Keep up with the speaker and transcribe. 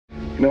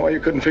You know why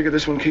you couldn't figure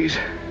this one, Keys?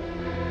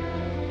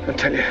 I'll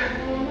tell you.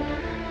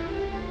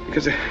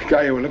 Because the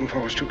guy you were looking for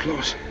was too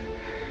close.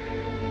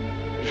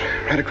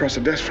 Right across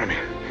the desk from you.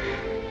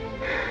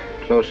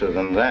 Closer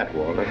than that,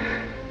 Walter.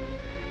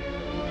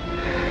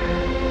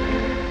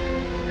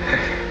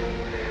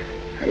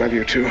 I love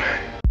you, too.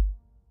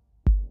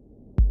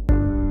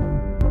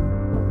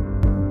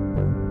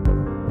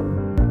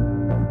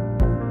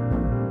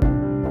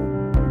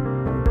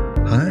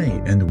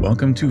 Hi, and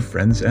welcome to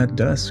Friends at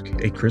Dusk,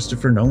 a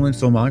Christopher Nolan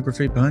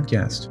filmography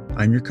podcast.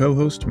 I'm your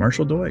co-host,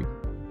 Marshall Doig.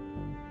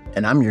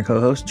 And I'm your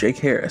co-host, Jake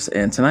Harris.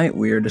 And tonight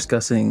we are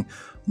discussing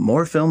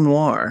more film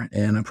noir.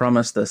 And I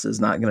promise this is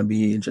not going to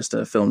be just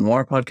a film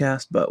noir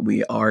podcast, but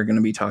we are going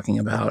to be talking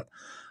about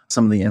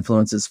some of the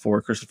influences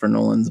for Christopher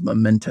Nolan's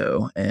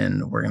Memento.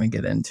 And we're going to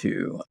get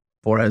into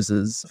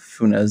Borges's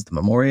Funes the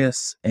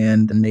Memorious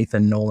and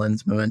Nathan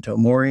Nolan's Memento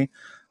Mori,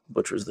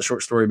 which was the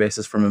short story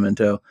basis for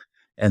Memento.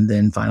 And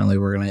then finally,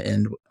 we're going to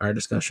end our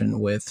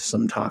discussion with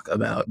some talk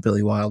about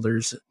Billy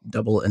Wilder's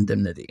Double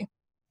Indemnity.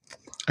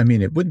 I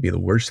mean, it wouldn't be the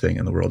worst thing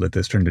in the world if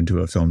this turned into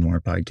a film noir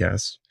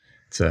podcast.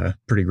 It's a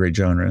pretty great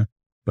genre,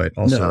 but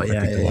also I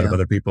think a lot of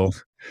other people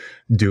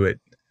do it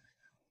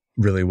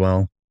really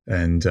well,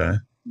 and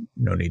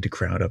no need to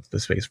crowd up the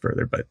space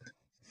further. But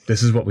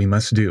this is what we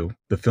must do.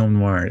 The film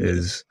noir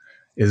is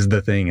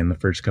the thing in the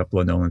first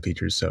couple of Nolan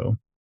features, so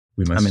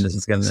we must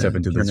step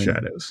into the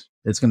shadows.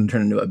 It's going to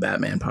turn into a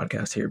Batman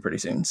podcast here pretty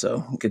soon,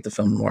 so get the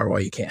film noir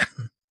while you can.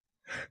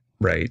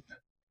 Right.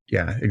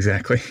 Yeah,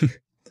 exactly.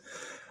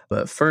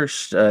 But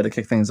first, to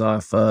kick things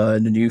off,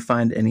 did you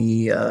find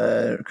any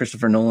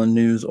Christopher Nolan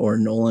news or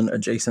Nolan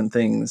adjacent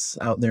things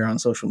out there on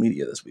social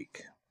media this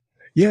week?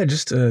 Yeah,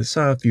 just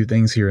saw a few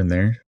things here and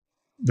there.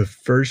 The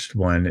first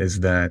one is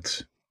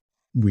that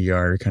we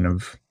are kind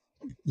of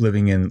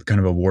living in kind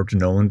of a warped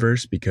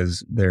Nolanverse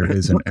because there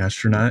is an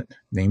astronaut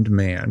named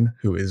Man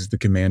who is the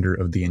commander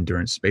of the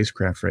Endurance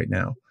spacecraft right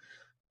now.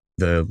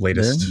 The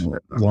latest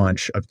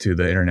launch up to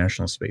the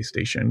International Space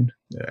Station.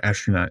 The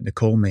astronaut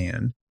Nicole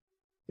Mann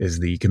is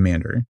the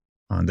commander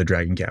on the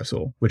Dragon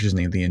capsule, which is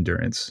named the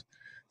Endurance.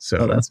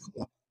 So that's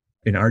cool.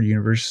 In our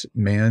universe,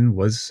 Man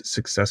was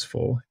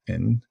successful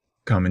in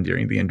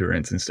commandeering the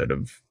Endurance instead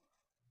of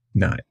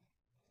not.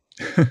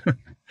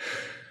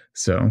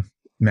 So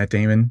Matt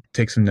Damon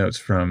takes some notes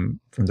from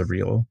the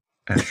real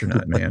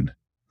astronaut Man.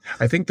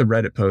 I think the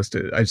Reddit post,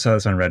 I saw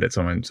this on Reddit,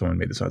 someone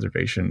made this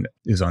observation,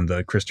 is on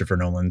the Christopher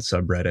Nolan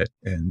subreddit,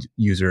 and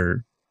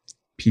user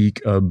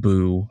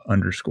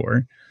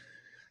peekaboo_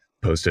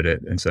 posted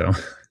it. And so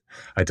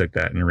I took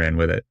that and ran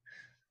with it.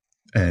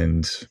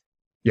 And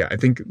yeah, I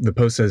think the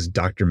post says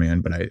Dr.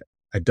 Man, but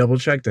I double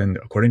checked, and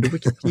according to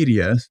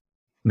Wikipedia,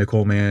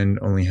 Nicole Mann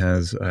only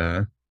has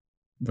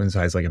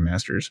like a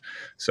master's.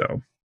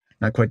 So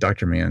not quite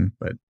Dr. Man,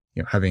 but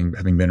you know, having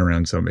been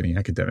around so many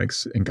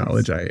academics in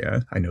college,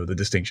 I know the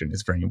distinction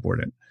is very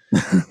important.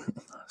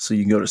 So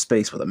you can go to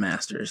space with a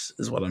master's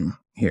is what I'm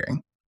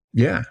hearing.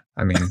 Yeah.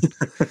 I mean,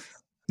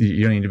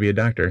 you don't need to be a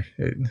doctor.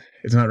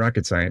 It's not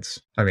rocket science.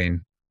 I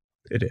mean,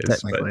 it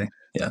is. Technically,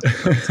 but,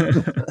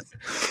 yeah.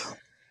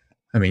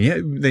 I mean, yeah,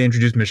 they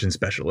introduced mission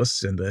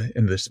specialists in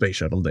the space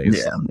shuttle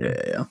days.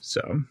 Yeah.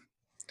 So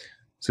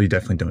you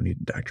definitely don't need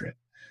a doctorate.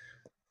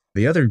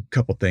 The other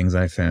couple things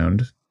I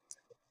found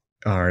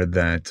are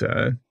that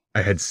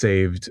I had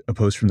saved a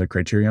post from the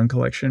Criterion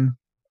collection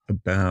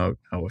about,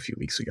 a few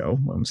weeks ago.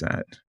 When was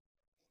that?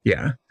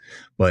 Yeah.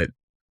 But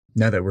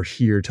now that we're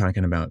here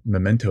talking about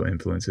Memento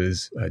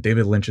influences,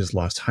 David Lynch's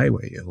Lost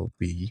Highway, it will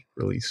be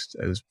released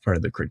as part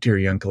of the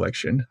Criterion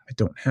collection. I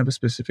don't have a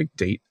specific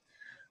date,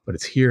 but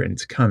it's here and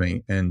it's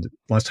coming. And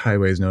Lost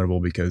Highway is notable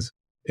because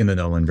in the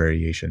Nolan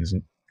variations,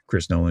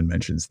 Chris Nolan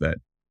mentions that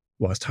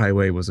Lost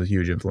Highway was a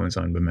huge influence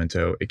on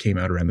Memento. It came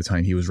out around the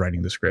time he was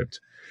writing the script.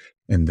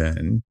 And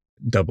then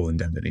Double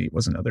Indemnity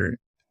was another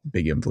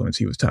big influence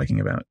he was talking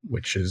about,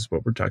 which is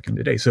what we're talking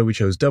today. So we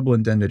chose Double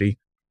Indemnity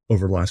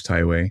over Lost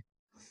Highway,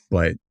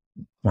 but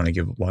want to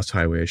give Lost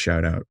Highway a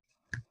shout out.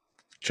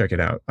 Check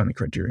it out on the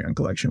Criterion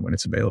collection when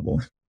it's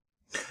available.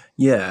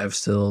 Yeah,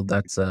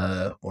 that's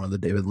one of the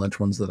David Lynch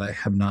ones that I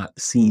have not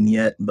seen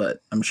yet,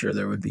 but I'm sure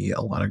there would be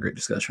a lot of great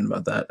discussion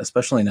about that,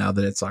 especially now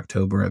that it's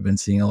October. I've been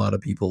seeing a lot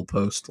of people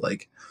post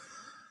like,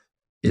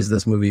 is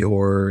this movie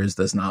horror? Is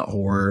this not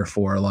horror,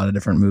 for a lot of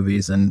different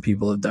movies? And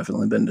people have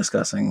definitely been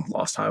discussing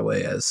Lost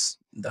Highway as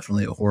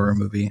definitely a horror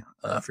movie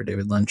for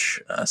David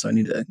Lynch. So I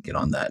need to get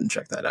on that and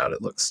check that out.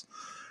 It looks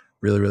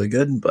really, really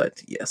good,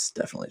 but yes,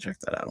 definitely check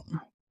that out.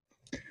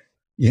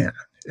 Yeah.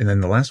 And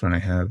then the last one I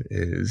have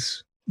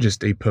is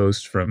just a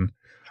post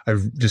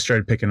I've just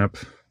started picking up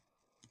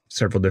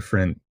several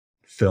different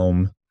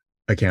film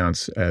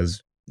accounts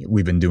as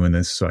we've been doing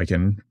this, so I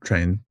can try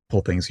and pull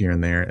things here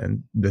and there.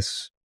 And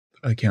this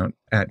account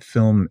at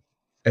Film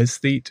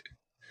Aesthete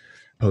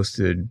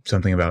posted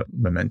something about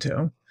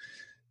Memento,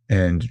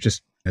 and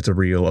just it's a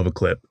reel of a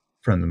clip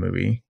from the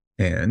movie,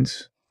 and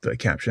the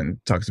caption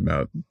talks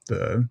about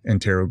the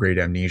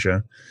anterograde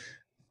amnesia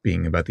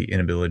being about the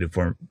inability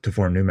to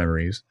form new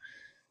memories.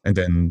 And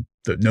then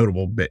the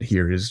notable bit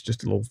here is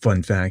just a little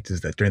fun fact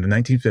is that during the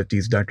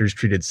 1950s, doctors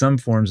treated some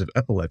forms of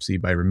epilepsy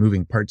by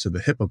removing parts of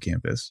the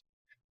hippocampus.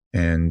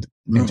 And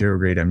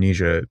anterograde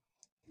amnesia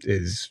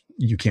is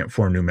you can't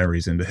form new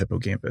memories in the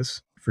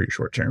hippocampus for your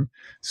short term.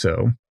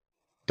 So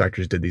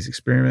doctors did these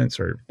experiments,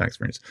 or not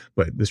experiments,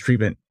 but this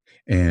treatment,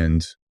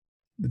 and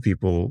the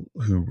people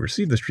who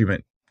received this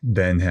treatment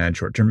then had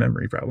short-term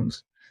memory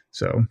problems.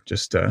 So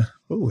just,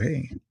 oh,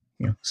 hey,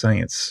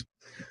 science.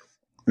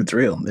 It's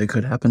real. It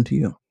could happen to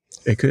you.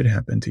 It could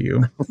happen to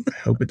you. I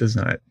hope it does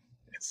not. It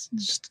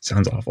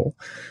sounds awful.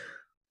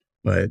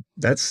 But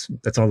that's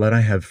all that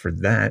I have for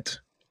that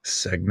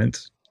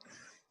segment.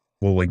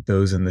 We'll link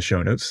those in the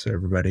show notes so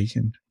everybody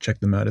can check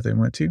them out if they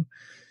want to.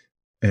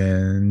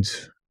 And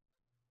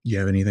you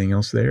have anything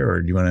else there,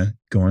 or do you want to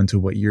go on to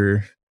what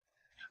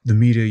the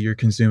media you're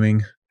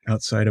consuming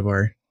outside of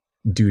our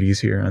duties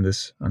here on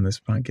this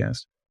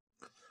podcast?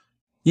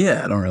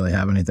 Yeah, I don't really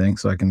have anything,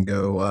 so I can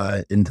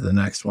go into the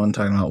next one,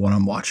 talking about what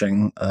I'm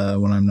watching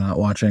when I'm not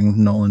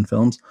watching Nolan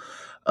films.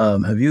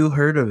 Have you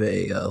heard of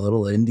a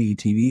little indie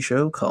TV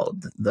show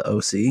called The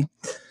OC?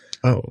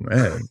 Oh,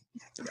 man.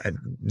 I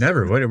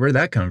never. Where'd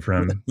that come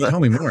from? Tell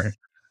me more.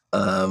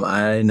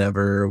 I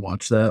never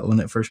watched that when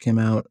it first came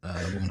out.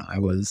 When I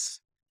was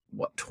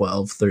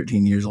 12,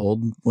 13 years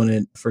old when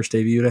it first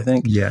debuted, I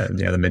think. Yeah,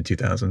 the mid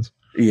 2000s.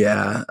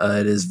 Yeah,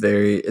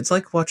 it's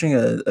like watching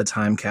a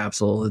time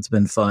capsule. It's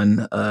been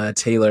fun.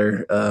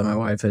 Taylor, my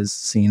wife, has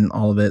seen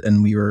all of it,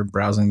 and we were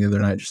browsing the other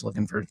night just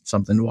looking for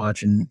something to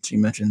watch, and she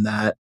mentioned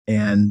that.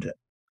 And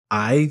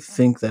I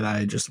think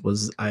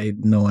that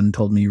no one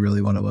told me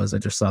really what it was. I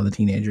just saw the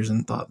teenagers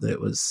and thought that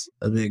it was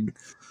a big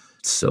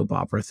soap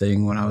opera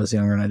thing when I was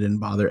younger, and I didn't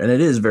bother. And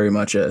it is very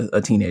much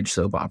a teenage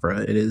soap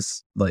opera. It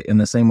is like in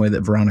the same way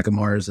that Veronica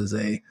Mars is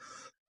a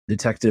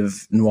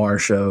detective noir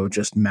show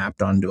just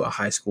mapped onto a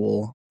high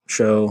school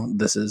show.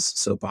 This is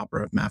soap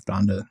opera mapped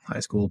onto high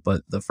school.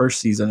 But the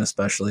first season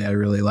especially I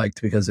really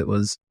liked because it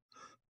was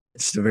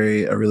just a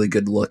really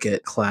good look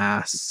at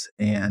class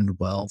and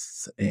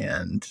wealth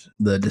and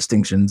the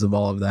distinctions of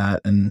all of that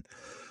and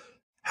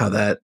how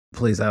that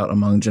plays out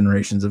among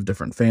generations of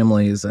different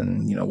families,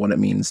 and what it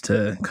means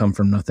to come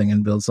from nothing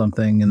and build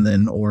something, and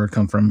then or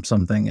come from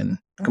something and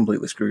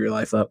completely screw your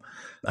life up.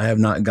 I have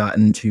not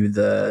gotten to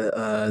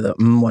the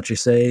what you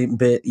say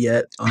bit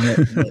yet on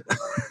it.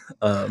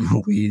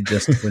 But, we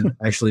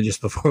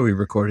just before we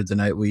recorded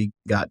tonight, we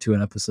got to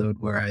an episode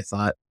where I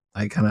thought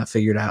I kind of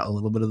figured out a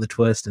little bit of the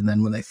twist, and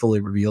then when they fully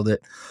revealed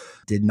it,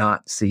 did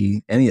not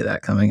see any of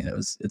that coming. And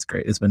it's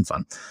great. It's been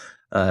fun.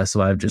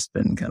 So I've just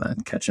been kind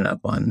of catching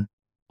up on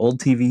old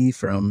TV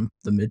from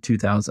the mid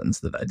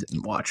 2000s that I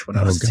didn't watch when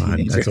I was a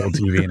teenager. That's old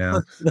TV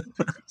now.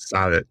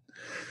 Stop it.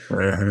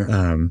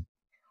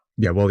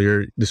 Yeah, well,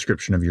 your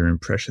description of your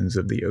impressions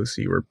of the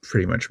OC are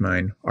pretty much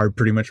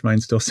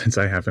mine still, since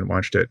I haven't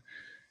watched it.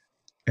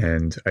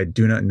 And I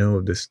do not know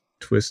of this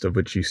twist of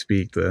which you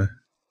speak.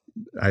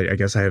 I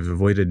guess I have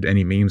avoided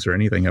any memes or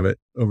anything of it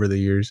over the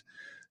years.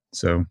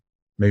 So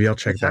maybe I'll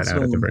check that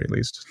out at the very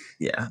least.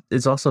 Yeah,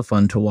 it's also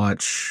fun to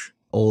watch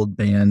old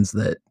bands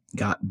that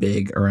got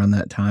big around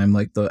that time.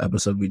 Like the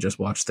episode we just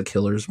watched, the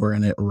Killers were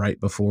in it right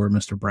before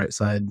Mr.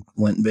 Brightside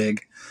went big.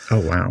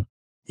 Oh, wow.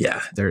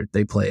 Yeah,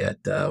 they play at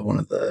one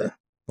of the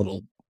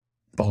little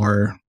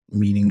bar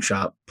meeting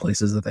shop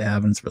places that they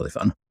have, and it's really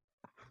fun.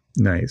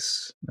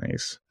 Nice.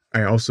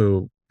 I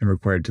also am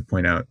required to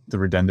point out the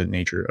redundant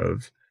nature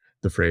of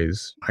the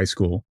phrase high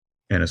school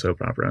and a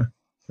soap opera.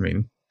 I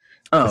mean,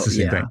 it's the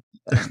same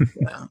thing.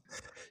 Yeah.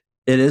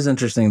 It is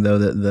interesting though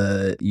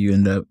that you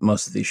end up,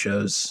 most of these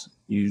shows,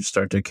 you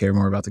start to care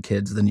more about the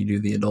kids than you do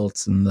the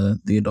adults, and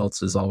the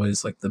adults is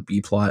always like the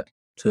B plot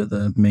to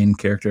the main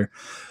character,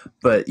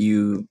 but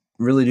you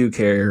really do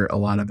care a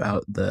lot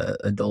about the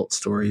adult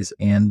stories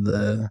and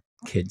the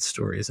kids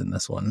stories in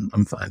this one,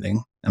 I'm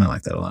finding, and I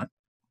like that a lot.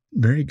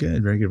 Very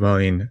good. Well, I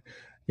mean,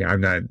 yeah,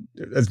 I'm not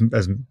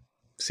as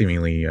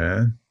seemingly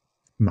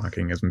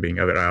mocking as I'm being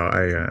of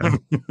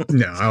it.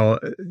 No,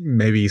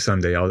 maybe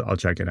someday I'll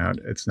check it out.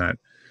 It's not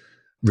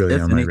really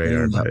on my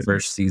radar. That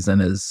first season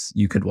is,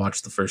 you could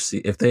watch the first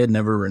if they had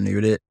never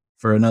renewed it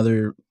for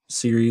another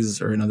series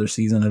or another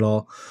season at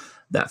all,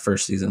 that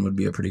first season would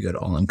be a pretty good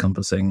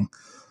all-encompassing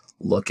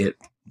look at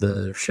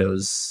the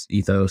show's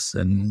ethos,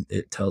 and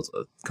it tells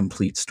a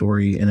complete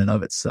story in and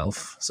of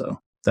itself. So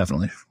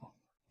definitely.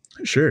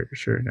 Sure.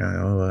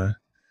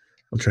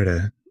 I'll try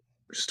to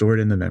store it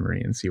in the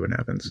memory and see what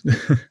happens.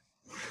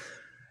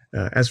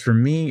 As for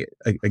me,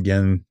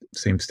 again,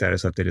 same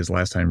status update as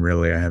last time.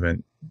 Really, I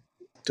haven't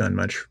done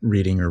much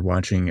reading or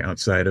watching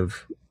outside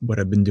of what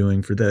I've been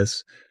doing for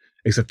this,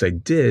 except I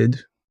did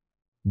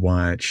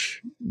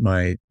watch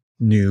my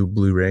new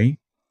Blu-ray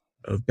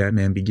of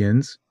Batman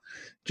Begins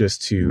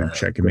just to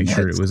check and make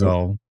sure it was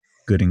all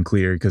good and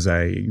clear, because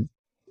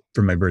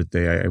for my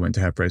birthday, I went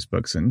to Half Price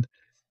Books and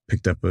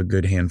picked up a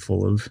good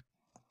handful of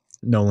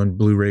Nolan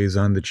Blu-rays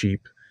on the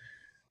cheap,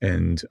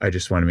 and I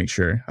just want to make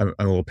sure. I'm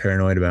a little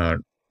paranoid about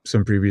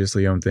some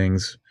previously owned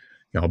things.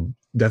 I'll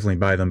definitely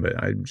buy them,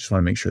 but I just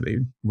want to make sure they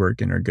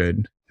work and are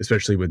good,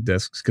 especially with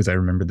discs, because I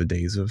remember the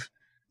days of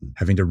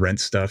having to rent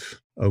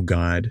stuff. Oh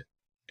God.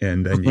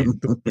 And then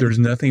there's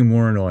nothing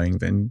more annoying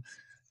than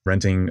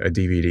renting a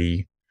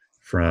DVD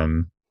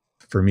from,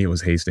 for me, it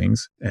was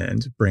Hastings,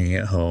 and bringing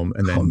it home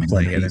and then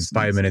playing it. And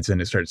 5 minutes in,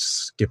 it starts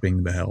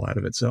skipping the hell out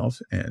of itself.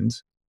 And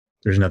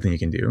there's nothing you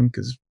can do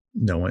because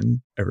no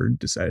one ever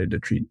decided to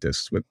treat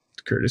discs with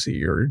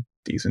courtesy or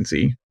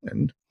decency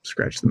and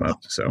scratch them up.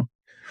 So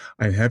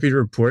I'm happy to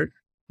report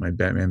my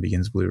Batman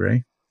Begins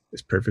Blu-ray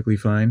is perfectly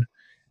fine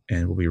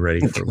and will be ready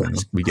for when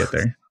we get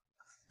there.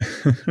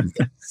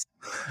 Yes.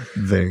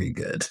 Very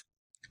good.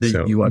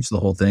 Did you watch the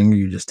whole thing, or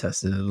you just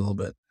tested it a little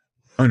bit?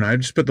 Oh no, I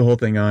just put the whole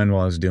thing on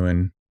while I was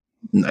doing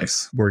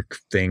work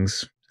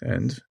things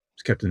and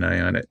kept an eye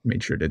on it,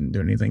 made sure it didn't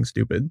do anything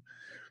stupid.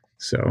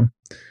 So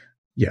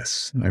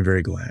yes, I'm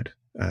very glad.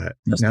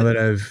 Now that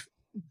I've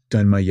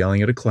done my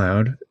yelling at a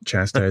cloud,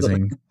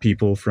 chastising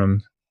people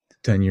from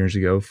 10 years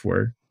ago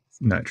for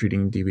not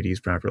treating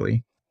DVDs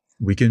properly,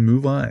 we can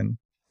move on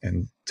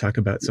and talk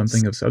about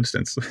something of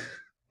substance.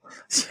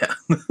 Yeah.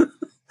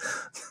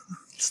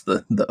 It's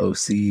the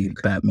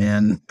OC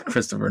Batman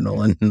Christopher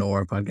Nolan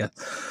Noir podcast.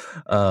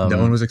 No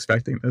one was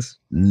expecting this.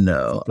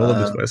 No. Full of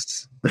the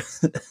twists.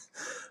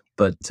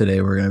 But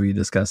today we're going to be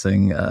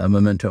discussing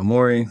Memento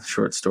Mori,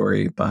 short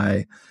story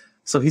by...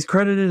 So he's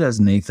credited as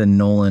Nathan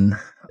Nolan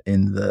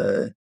in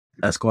the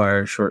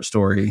Esquire short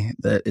story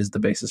that is the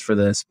basis for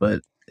this,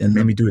 but...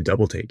 Made me do a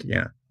double take,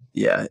 yeah.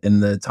 Yeah,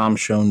 in the Tom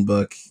Schoen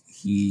book,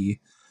 he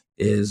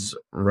is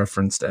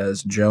referenced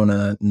as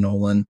Jonah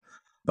Nolan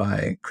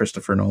by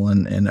Christopher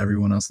Nolan and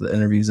everyone else that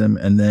interviews him.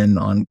 And then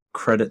on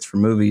credits for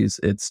movies,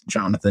 it's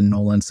Jonathan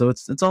Nolan. So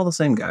it's all the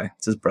same guy.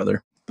 It's his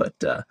brother. But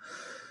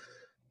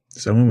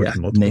someone with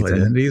multiple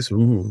identities?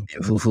 Ooh.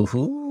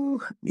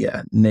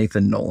 Yeah,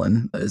 Nathan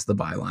Nolan is the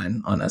byline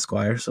on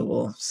Esquire, so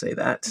we'll say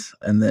that.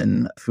 And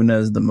then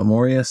Funes the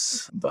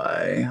Memorious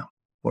by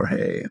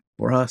Jorge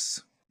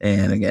Borjas.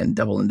 And again,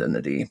 Double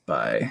Indemnity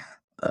by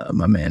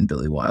my man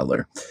Billy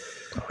Wilder.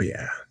 Oh,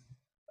 yeah.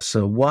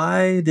 So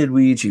why did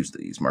we choose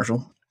these,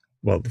 Marshall?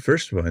 Well, the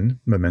first one,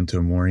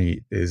 Memento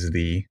Mori, is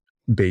the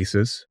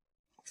basis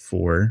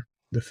for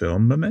the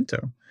film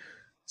Memento.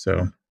 So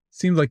it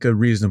seemed like a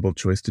reasonable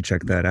choice to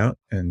check that out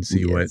and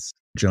see what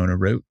Jonah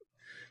wrote.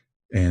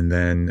 And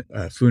then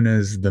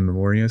Funes the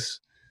Memorious,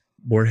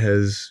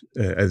 Borges,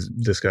 as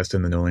discussed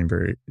in the Nolan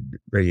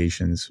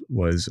Variations,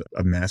 was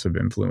a massive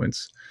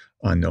influence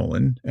on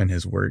Nolan and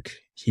his work.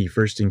 He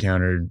first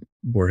encountered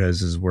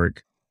Borges's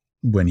work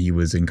when he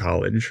was in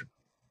college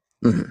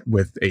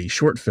with a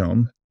short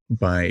film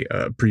by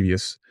a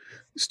previous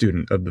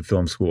student of the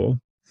film school,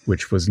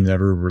 which was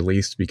never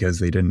released because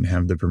they didn't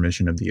have the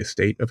permission of the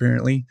estate,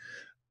 apparently.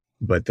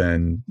 But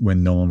then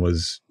when Nolan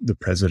was the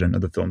president of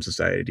the Film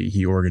Society,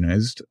 he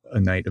organized a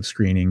night of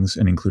screenings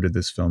and included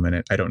this film in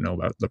it. I don't know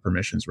about the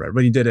permissions, right?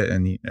 But he did it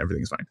and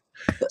everything's fine.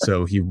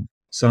 So he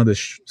saw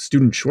this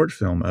student short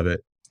film of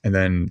it, and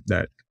then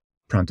that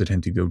prompted him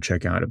to go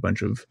check out a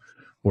bunch of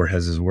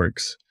Borges's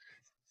works.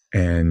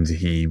 And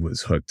he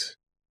was hooked.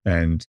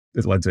 And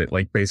it led to,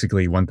 like,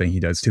 basically one thing he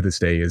does to this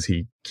day is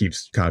he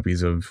keeps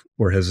copies of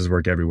Borges's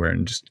work everywhere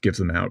and just gives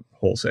them out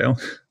wholesale.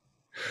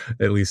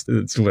 At least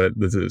that's what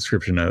the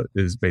description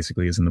is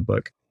in the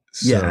book.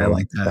 So, yeah, I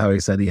like that. How he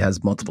said he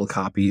has multiple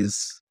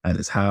copies at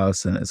his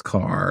house and his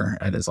car,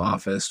 at his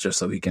office, just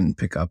so he can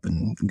pick up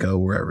and go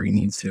wherever he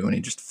needs to. And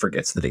he just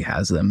forgets that he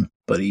has them,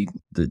 but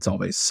it's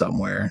always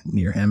somewhere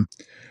near him.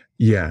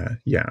 Yeah.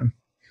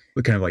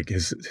 Kind of like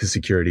his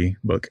security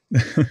book.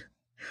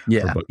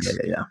 Yeah.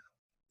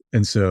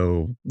 And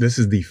so this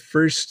is the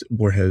first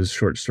Borges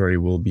short story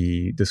we'll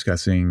be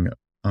discussing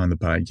on the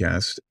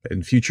podcast.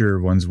 In future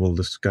ones, we'll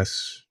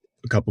discuss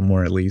a couple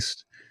more at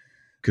least,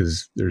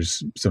 because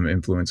there's some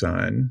influence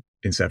on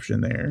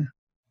Inception there.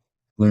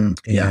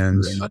 Yeah,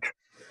 and very much.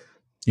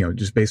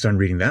 Just based on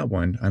reading that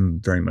one, I'm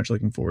very much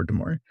looking forward to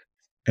more.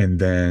 And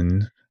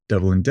then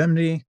Double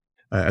Indemnity,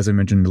 as I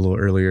mentioned a little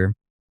earlier,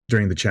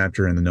 during the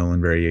chapter in the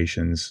Nolan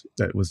Variations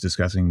that was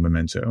discussing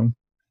Memento,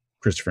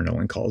 Christopher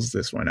Nolan calls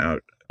this one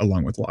out,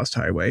 along with Lost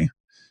Highway,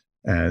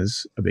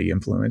 as a big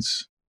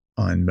influence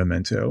on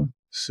Memento.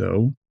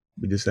 So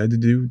we decided to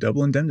do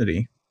Double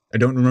Indemnity. I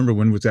don't remember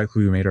when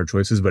exactly we made our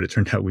choices, but it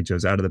turned out we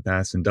chose Out of the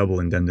Past and Double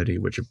Indemnity,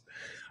 which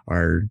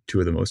are two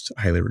of the most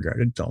highly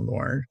regarded film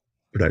noir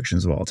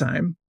productions of all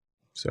time.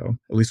 So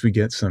at least we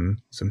get some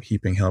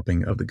heaping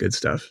helping of the good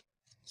stuff.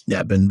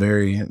 Yeah,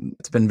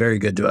 it's been very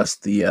good to us,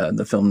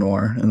 the film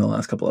noir in the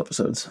last couple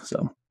episodes.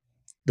 So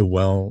the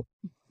well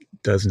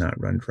does not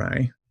run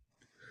dry.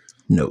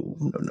 No.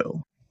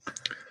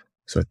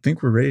 So I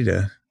think we're ready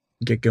to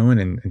get going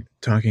and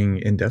talking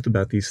in depth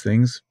about these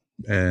things.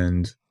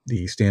 And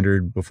the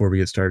standard, before we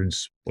get started,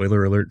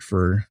 spoiler alert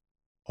for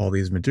all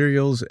these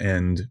materials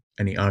and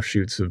any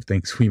offshoots of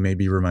things we may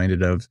be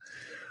reminded of.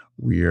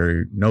 We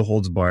are no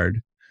holds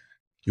barred.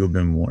 You've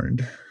been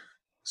warned.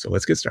 So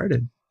let's get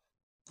started.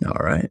 All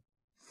right.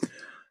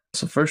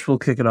 So first we'll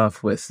kick it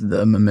off with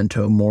the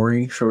Memento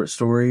Mori short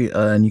story,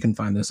 and you can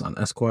find this on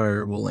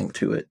Esquire. We'll link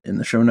to it in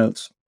the show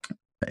notes.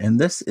 And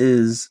this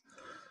is,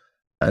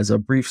 as a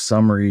brief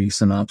summary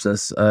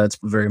synopsis, it's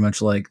very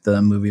much like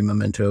the movie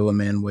Memento. A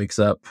man wakes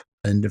up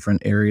in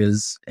different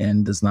areas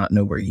and does not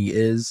know where he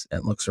is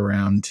and looks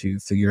around to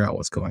figure out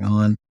what's going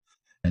on,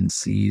 and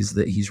sees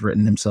that he's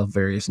written himself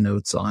various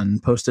notes on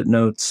Post-it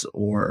notes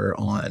or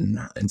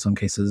on, in some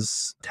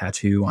cases,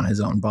 tattoo on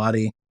his own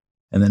body.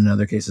 And then in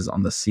other cases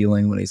on the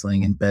ceiling when he's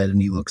laying in bed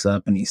and he looks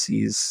up and he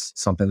sees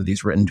something that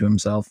he's written to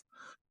himself.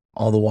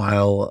 All the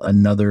while,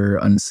 another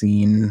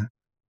unseen,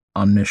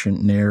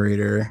 omniscient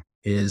narrator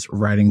is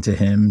writing to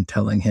him,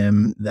 telling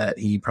him that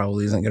he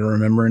probably isn't going to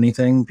remember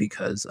anything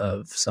because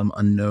of some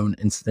unknown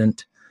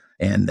incident,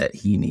 and that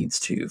he needs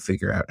to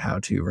figure out how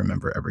to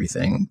remember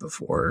everything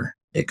before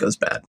it goes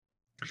bad.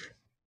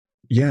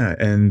 Yeah,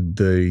 and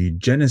the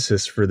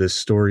genesis for this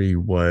story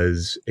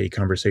was a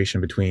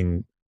conversation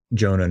between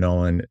Jonah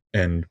Nolan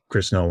and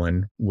Chris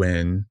Nolan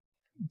when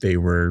they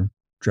were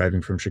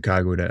driving from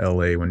Chicago to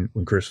LA when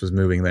Chris was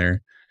moving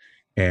there.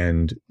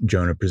 And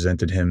Jonah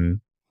presented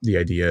him the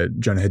idea.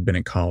 Jonah had been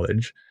at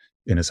college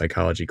in a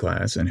psychology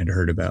class and had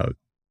heard about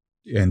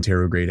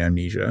anterograde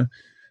amnesia.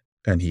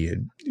 And he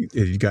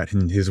had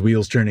gotten his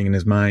wheels turning in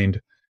his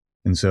mind.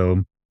 And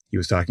so he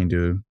was talking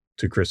to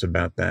Chris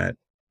about that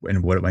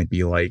and what it might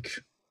be like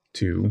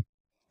to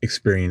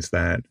experience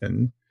that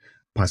and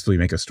possibly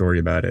make a story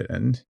about it.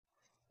 And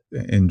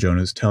in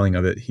Jonah's telling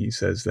of it, he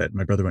says that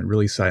my brother went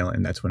really silent,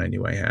 and that's when I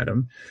knew I had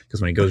him. Because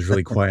when he goes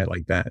really quiet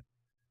like that,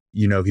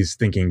 you know he's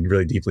thinking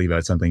really deeply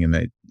about something and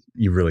that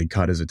you really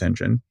caught his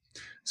attention.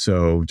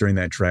 So during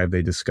that drive,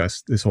 they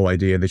discussed this whole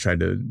idea. They tried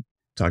to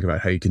talk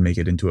about how you can make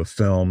it into a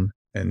film,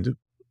 and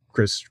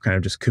Chris kind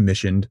of just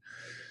commissioned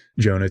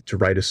Jonah to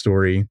write a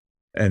story.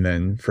 And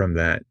then from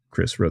that,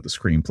 Chris wrote the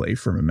screenplay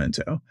for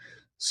Memento.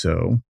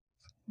 So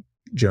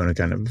Jonah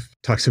kind of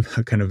talks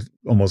about kind of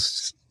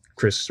almost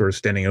Chris sort of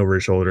standing over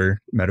his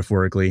shoulder,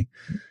 metaphorically,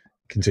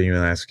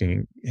 continuing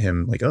asking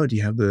him, like, oh, do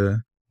you have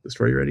the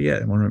story ready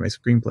yet? I want to write my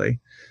screenplay.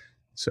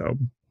 So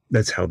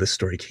that's how this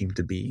story came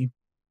to be.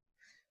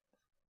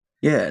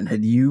 Yeah, and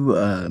had you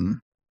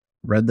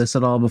read this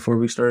at all before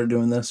we started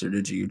doing this, or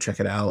did you check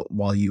it out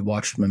while you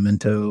watched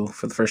Memento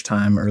for the first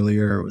time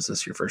earlier, or was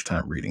this your first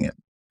time reading it?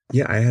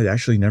 Yeah, I had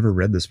actually never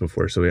read this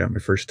before, so yeah, my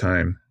first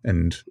time,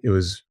 and it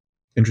was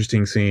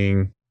interesting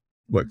seeing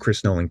what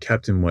Chris Nolan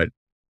kept and what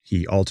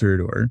he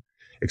altered or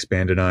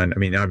expanded on. I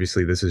mean,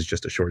 obviously this is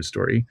just a short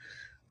story,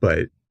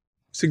 but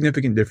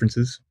significant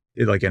differences,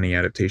 like any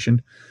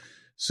adaptation.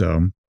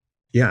 So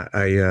yeah,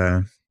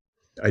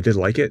 I did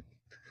like it.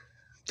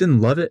 Didn't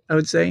love it, I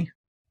would say.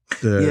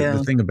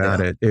 The thing about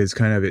it is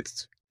kind of,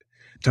 it's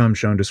Tom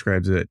Schoen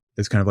describes it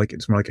as kind of like,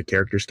 it's more like a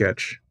character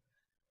sketch,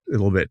 a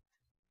little bit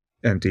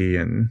empty,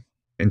 and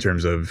in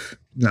terms of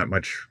not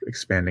much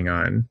expanding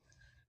on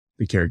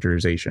the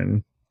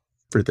characterization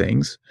for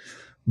things.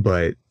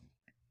 But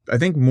I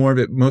think more of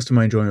it, most of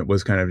my enjoyment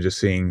was kind of just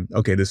seeing,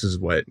 okay, this is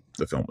what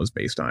the film was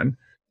based on.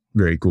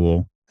 Very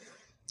cool.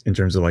 In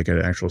terms of like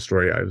an actual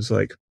story, I was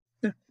like,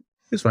 yeah,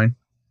 it's fine.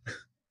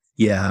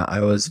 Yeah,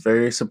 I was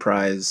very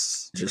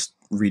surprised just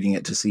reading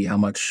it to see how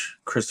much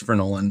Christopher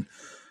Nolan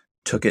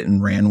took it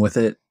and ran with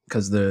it,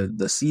 because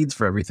the seeds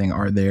for everything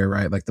are there,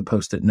 right? Like the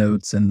Post-it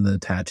notes and the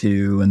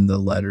tattoo and the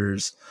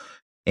letters,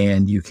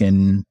 and you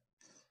can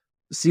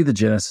see the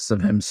genesis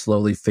of him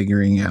slowly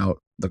figuring out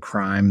the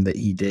crime that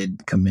he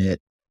did commit,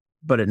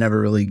 but it never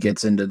really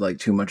gets into like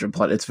too much of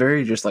plot. It's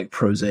very just like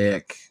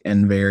prosaic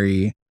and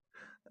very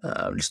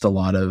just a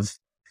lot of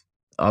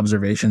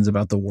observations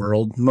about the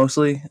world,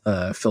 mostly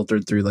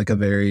filtered through like a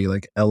very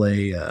like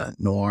LA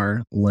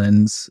noir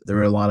lens. There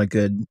were a lot of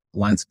good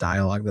lines of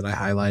dialogue that I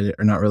highlighted,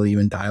 or not really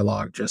even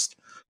dialogue, just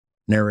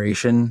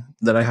narration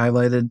that I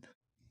highlighted.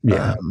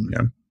 Yeah.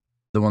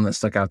 The one that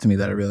stuck out to me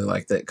that I really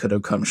liked that could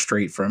have come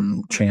straight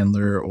from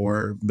Chandler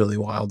or Billy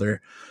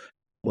Wilder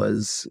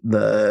was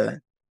the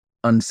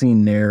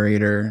unseen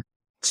narrator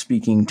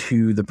speaking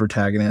to the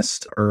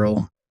protagonist,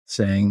 Earl,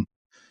 saying,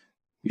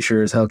 "You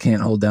sure as hell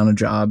can't hold down a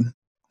job.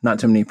 Not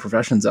too many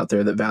professions out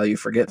there that value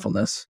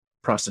forgetfulness.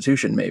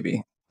 Prostitution,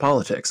 maybe.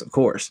 Politics, of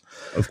course."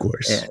 Of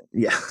course. And,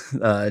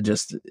 yeah.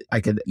 Just, I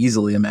could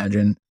easily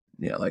imagine,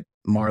 like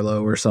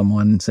Marlowe or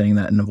someone saying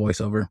that in a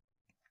voiceover.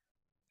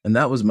 And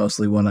that was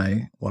mostly what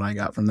I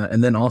got from that.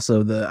 And then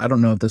also I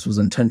don't know if this was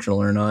intentional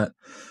or not,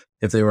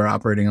 if they were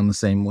operating on the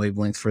same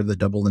wavelength for the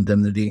double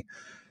indemnity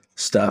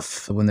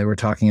stuff when they were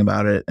talking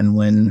about it and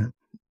when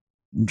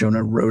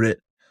Jonah wrote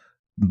it.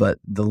 But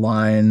the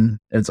line,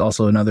 it's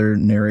also another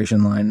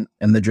narration line,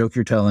 and the joke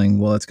you're telling,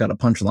 well, it's got a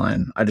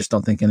punchline. I just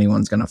don't think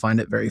anyone's going to find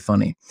it very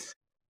funny.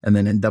 And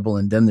then in Double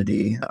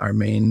Indemnity, our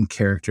main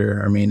character,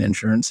 our main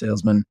insurance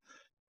salesman,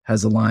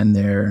 has a line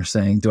there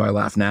saying, "Do I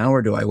laugh now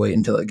or do I wait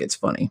until it gets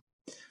funny?"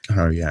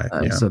 Oh, yeah.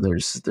 So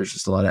there's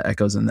just a lot of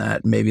echoes in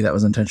that. Maybe that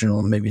was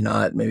intentional, maybe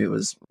not. Maybe it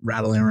was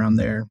rattling around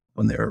there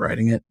when they were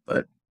writing it.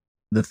 But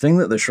the thing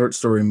that the short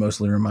story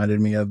mostly reminded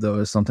me of, though,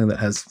 is something that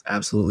has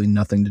absolutely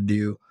nothing to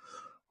do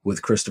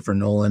with Christopher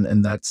Nolan,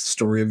 and that's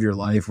Story of Your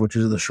Life, which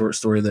is the short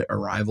story that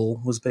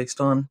Arrival was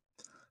based on.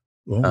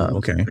 Oh,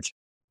 okay.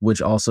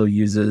 Which also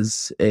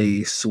uses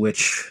a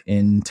switch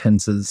in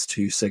tenses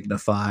to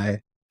signify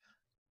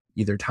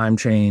either time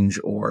change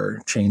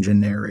or change in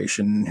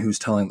narration, who's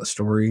telling the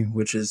story,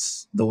 which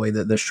is the way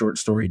that this short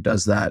story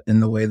does that, in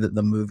the way that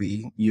the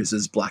movie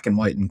uses black and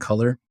white and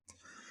color.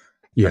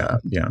 Yeah,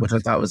 Which I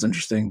thought was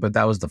interesting, but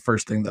that was the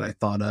first thing that I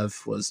thought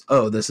of was,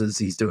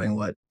 he's doing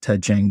what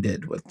Ted Chiang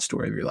did with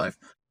Story of Your Life.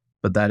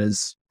 But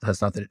has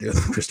nothing to do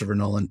with Christopher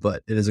Nolan,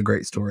 but it is a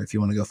great story if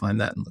you want to go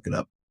find that and look it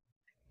up.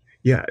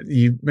 Yeah,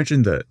 you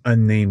mentioned the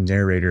unnamed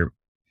narrator.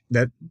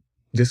 That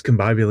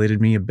discombobulated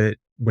me a bit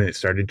when it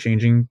started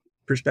changing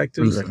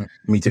perspectives.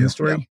 Me too. In the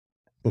story. Yeah.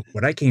 But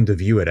what I came to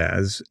view it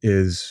as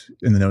is,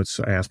 in the notes,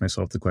 I asked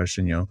myself the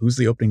question, who's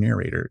the opening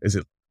narrator? Is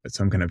it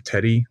some kind of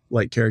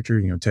Teddy-like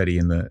character? Teddy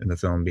in the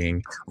film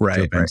being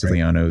Joe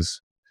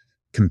Pantoliano's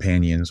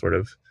companion, sort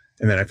of.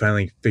 And then I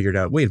finally figured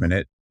out, wait a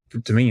minute,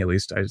 to me at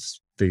least, I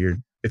just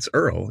figured it's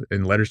Earl.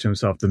 In Letters to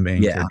Himself, the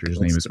main character's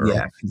name is Earl.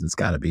 Yeah, because it's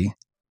got to be.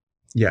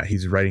 Yeah,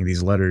 he's writing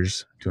these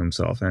letters to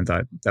himself, and I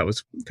thought that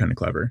was kind of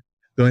clever.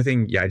 The only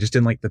thing, I just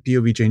didn't like the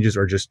POV changes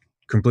are just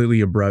completely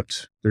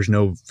abrupt. There's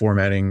no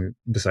formatting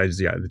besides,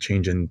 the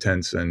change in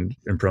tense and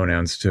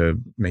pronouns to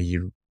make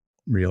you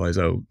realize,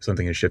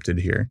 something has shifted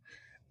here.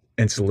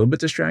 And it's a little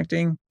bit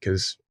distracting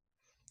because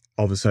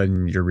all of a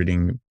sudden you're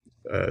reading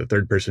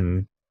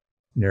third-person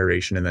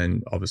narration, and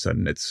then all of a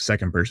sudden it's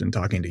second person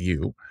talking to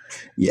you.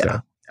 Yeah.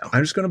 So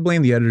I'm just going to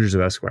blame the editors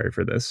of Esquire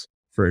for this,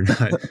 for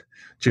not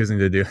choosing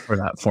to do for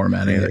that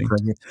formatting.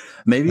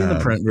 Maybe in the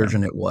print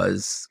version it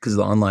was, because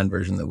the online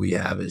version that we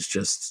have is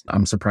just,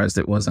 I'm surprised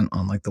it wasn't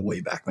on like the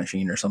Wayback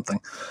Machine or something.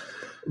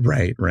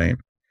 Right.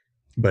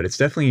 But it's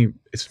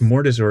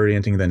more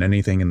disorienting than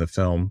anything in the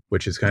film,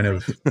 which is kind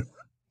of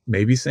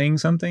maybe saying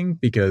something,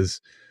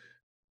 because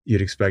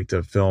you'd expect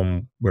a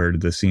film where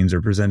the scenes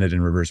are presented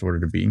in reverse order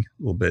to be a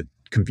little bit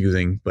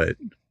confusing, but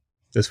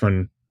this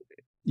one,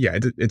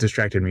 it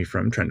distracted me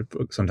from trying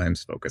to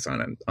sometimes focus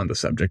on the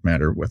subject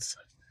matter with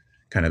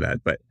kind of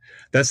that. But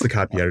that's the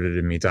copy editor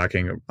in me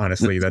talking.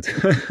 Honestly, that's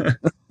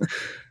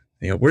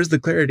where's the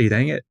clarity?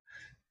 Dang it!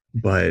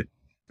 But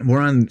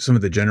more on some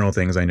of the general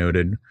things I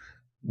noted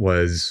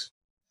was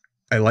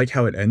I like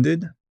how it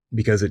ended,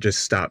 because it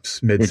just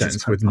stops mid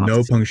sentence with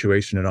no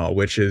punctuation at all,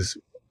 which is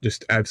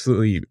just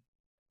absolutely,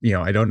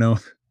 I don't know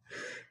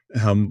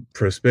how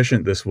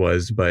proficient this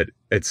was, but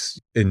it's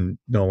in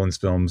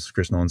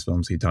Chris Nolan's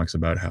films, he talks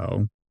about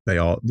how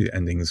the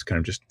endings kind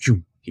of just,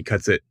 he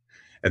cuts it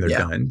and they're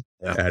done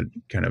at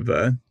kind of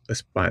a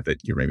spot that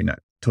you're maybe not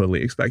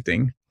totally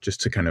expecting,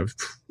 just to kind of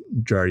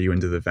jar you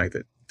into the fact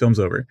that film's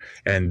over.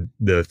 And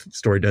the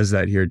story does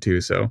that here too.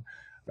 So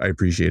I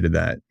appreciated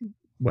that,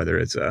 whether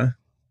it's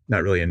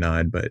not really a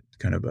nod, but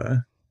kind of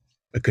a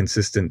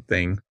consistent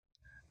thing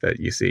that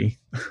you see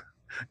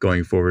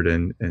going forward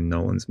in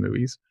Nolan's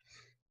movies.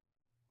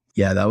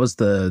 Yeah, that was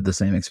the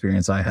same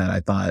experience I had. I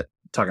thought,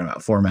 talking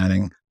about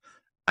formatting,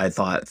 I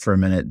thought for a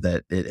minute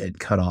that it had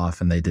cut off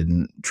and they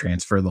didn't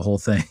transfer the whole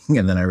thing.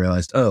 And then I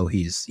realized,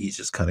 he's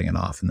just cutting it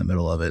off in the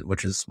middle of it,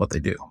 which is what they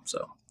do.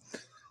 So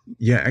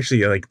yeah,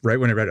 actually, like right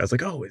when I read it, I was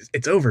like,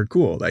 it's over.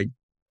 Cool. Like,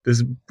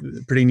 this is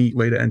a pretty neat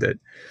way to end it.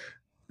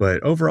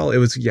 But overall, it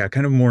was,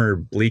 kind of more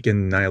bleak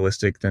and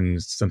nihilistic than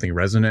something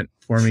resonant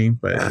for me.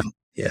 But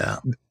yeah,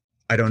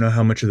 I don't know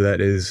how much of that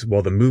is,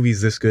 the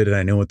movie's this good and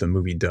I know what the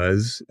movie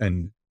does,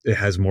 and it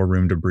has more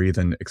room to breathe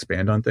and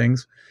expand on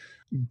things.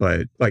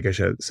 But like I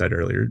said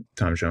earlier,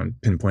 Tom Schoen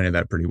pinpointed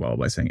that pretty well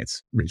by saying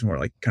it's more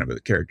like kind of a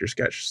character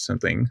sketch,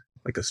 something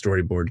like a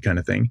storyboard kind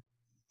of thing.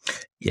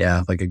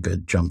 Yeah, like a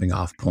good jumping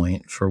off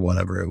point for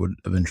whatever it would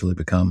eventually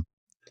become.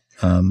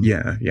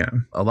 Yeah.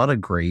 A lot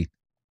of great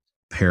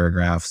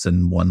paragraphs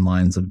and one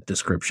lines of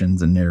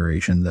descriptions and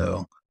narration,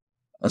 though,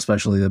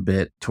 especially the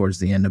bit towards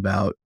the end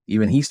about,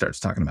 even he starts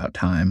talking about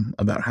time,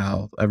 about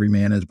how every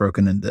man is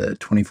broken into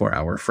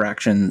 24-hour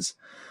fractions.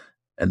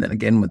 And then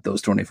again, with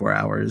those 24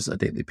 hours, a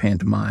daily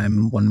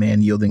pantomime, one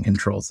man yielding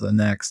control to the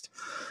next.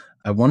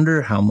 I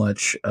wonder how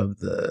much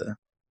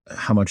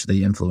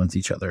they influence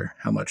each other,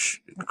 how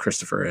much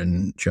Christopher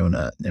and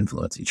Jonah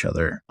influence each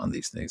other on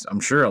these things. I'm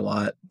sure a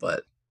lot,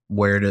 but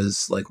where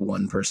does like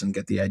one person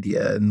get the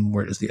idea and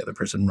where does the other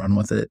person run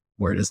with it?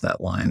 Where does that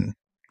line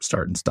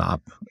start and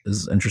stop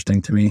is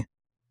interesting to me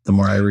the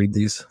more I read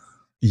these.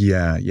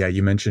 Yeah.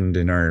 You mentioned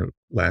in our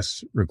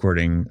last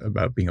recording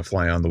about being a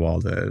fly on the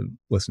wall to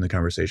listen to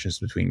conversations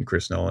between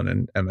Chris Nolan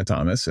and Emma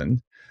Thomas.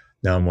 And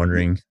now I'm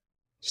wondering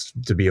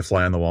to be a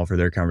fly on the wall for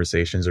their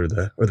conversations or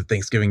the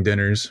Thanksgiving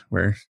dinners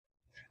where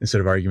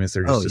instead of arguments,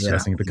 they're just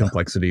discussing the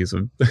complexities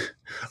of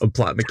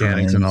plot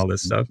mechanics and all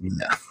this stuff.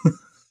 Yeah.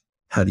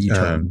 How do you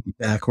turn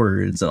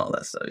backwards and all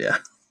that stuff? Yeah.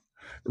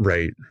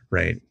 Right.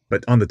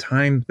 But on the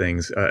time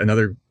things,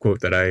 another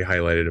quote that I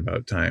highlighted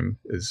about time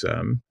is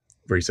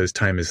where he says,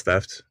 "Time is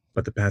theft,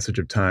 but the passage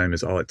of time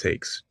is all it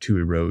takes to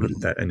erode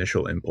that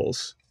initial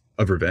impulse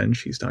of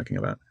revenge." He's talking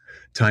about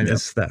time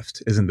is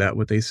theft. Isn't that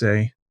what they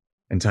say?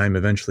 And time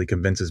eventually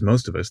convinces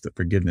most of us that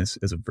forgiveness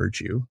is a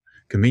virtue.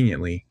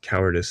 Conveniently,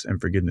 cowardice and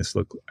forgiveness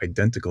look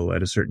identical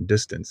at a certain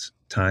distance.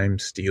 Time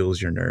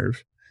steals your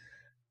nerve.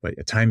 But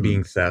time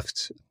being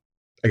theft,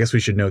 I guess we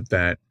should note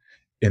that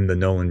in the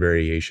Nolan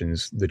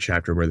variations, the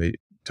chapter where they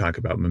talk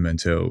about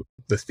Memento,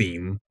 the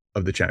theme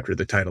of the chapter,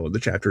 the title of the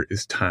chapter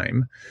is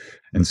time.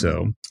 And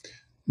so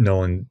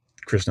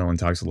Chris Nolan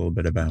talks a little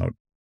bit about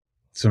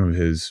some of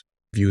his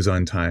views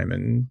on time.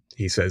 And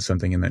he says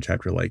something in that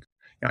chapter like,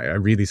 I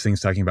read these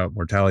things talking about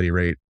mortality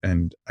rate,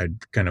 and I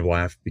kind of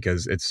laugh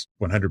because it's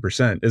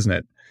 100%, isn't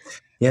it?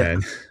 Yeah.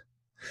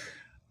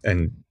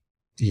 And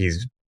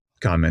he's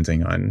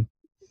commenting on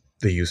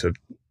the use of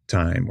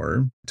time,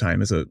 or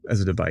time as a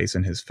device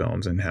in his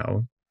films, and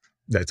how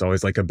that's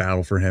always like a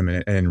battle for him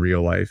in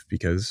real life,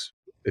 because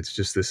it's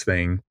just this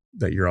thing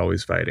that you're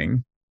always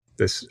fighting,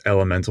 this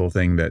elemental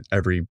thing that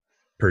every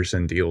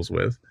person deals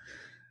with.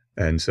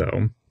 And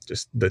so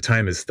just the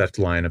time is theft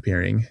line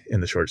appearing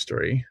in the short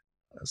story,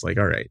 I was like,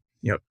 all right,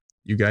 yep,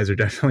 you guys are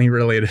definitely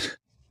related.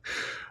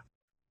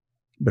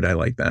 But I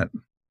like that.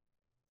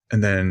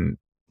 And then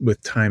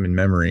with time and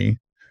memory,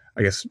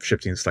 I guess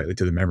shifting slightly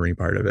to the memory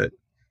part of it,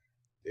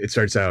 it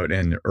starts out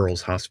in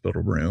Earl's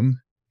hospital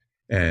room.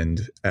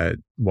 And at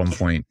one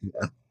point,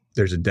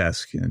 there's a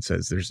desk, and it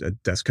says there's a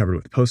desk covered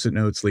with Post-it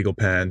notes, legal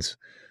pads,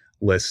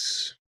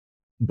 lists,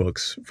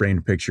 books,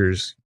 framed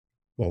pictures,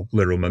 well,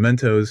 literal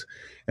mementos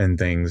and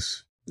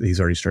things. He's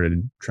already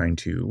started trying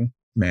to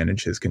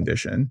manage his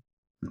condition.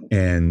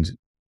 And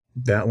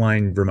that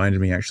line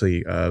reminded me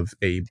actually of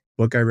a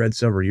book I read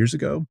several years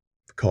ago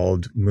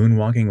called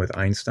Moonwalking with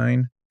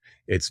Einstein.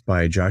 It's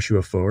by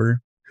Joshua Foer,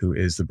 who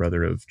is the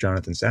brother of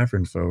Jonathan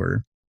Safran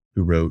Foer,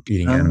 who wrote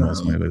Eating Animals,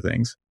 among other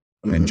things.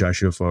 And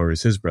Joshua Foer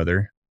is his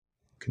brother,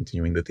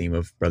 continuing the theme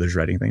of brothers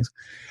writing things.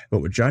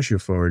 But what Joshua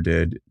Foer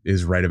did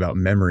is write about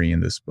memory in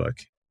this book.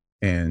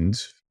 And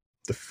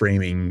the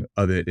framing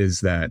of it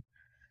is that,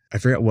 I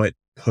forget what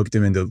hooked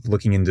him into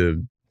looking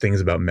into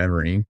things about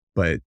memory,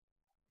 but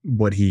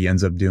what he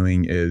ends up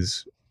doing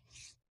is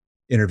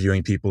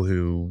interviewing people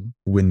who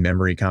win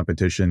memory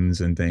competitions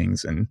and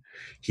things, and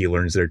he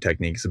learns their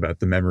techniques about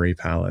the memory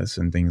palace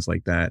and things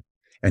like that.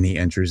 And he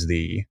enters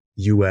the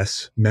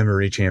U.S.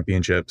 Memory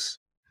Championships.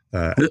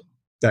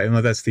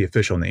 That's the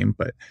official name,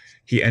 but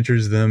he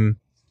enters them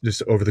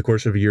just over the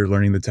course of a year,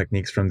 learning the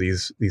techniques from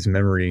these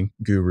memory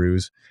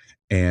gurus,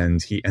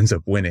 and he ends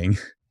up winning.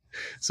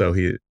 So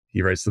he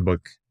writes the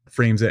book,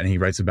 frames it, and he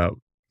writes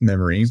about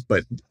memory.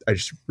 But I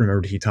just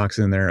remembered he talks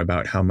in there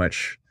about how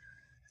much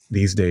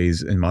these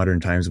days in modern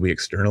times we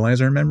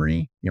externalize our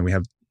memory. You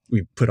know,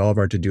 we put all of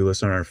our to-do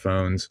lists on our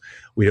phones.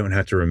 We don't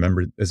have to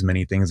remember as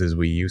many things as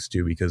we used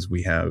to because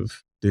we have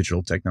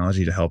digital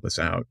technology to help us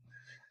out.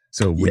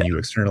 So when you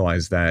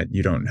externalize that,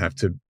 you don't have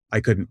to,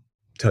 I couldn't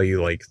tell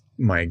you like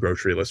my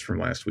grocery list from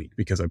last week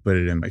because I put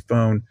it in my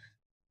phone,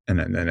 and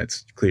then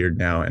it's cleared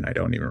now and I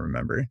don't even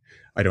remember.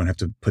 I don't have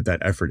to put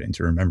that effort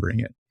into remembering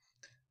it.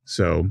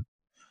 So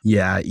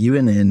yeah,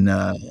 even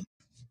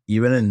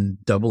in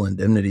Double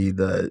Indemnity,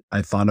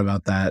 I thought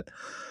about that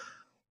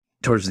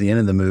towards the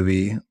end of the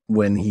movie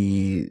when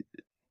he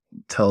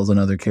tells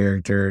another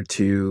character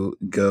to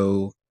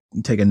go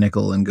take a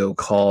nickel and go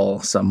call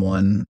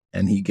someone,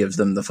 and he gives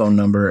them the phone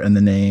number and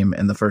the name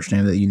and the first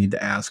name that you need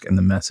to ask and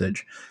the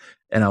message.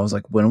 And I was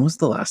like, when was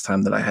the last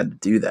time that I had to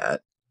do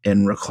that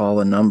and recall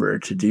a number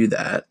to do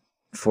that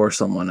for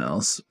someone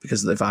else?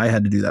 Because if I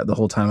had to do that the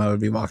whole time I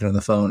would be walking on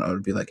the phone, I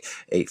would be like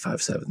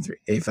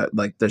 8573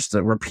 like just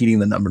repeating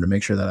the number to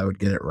make sure that I would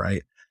get it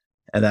right.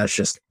 And that's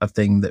just a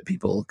thing that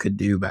people could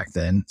do back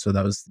then. So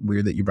that was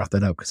weird that you brought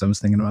that up, because I was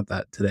thinking about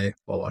that today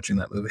while watching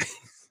that movie.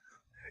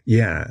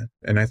 Yeah.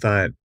 And I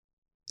thought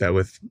that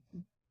with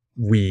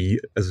we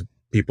as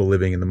people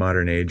living in the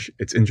modern age,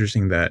 it's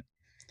interesting that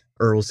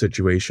Earl's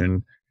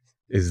situation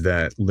is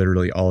that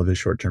literally all of his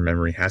short-term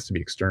memory has to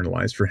be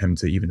externalized for him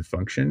to even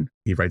function.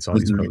 He writes all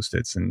these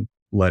Post-its and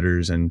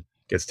letters and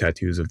gets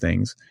tattoos of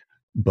things.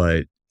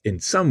 But in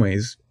some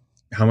ways,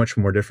 how much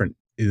more different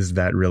is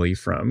that really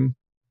from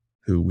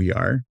who we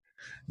are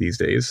these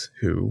days,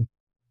 who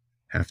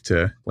have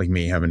to, like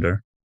me, having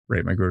to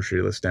write my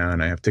grocery list down.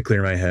 I have to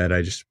clear my head.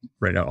 I just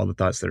write out all the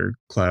thoughts that are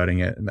clouding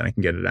it, and then I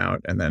can get it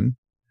out. And then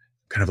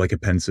kind of like a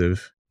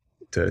pensive,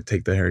 to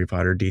take the Harry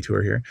Potter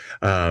detour here.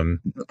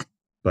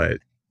 But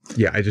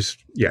yeah,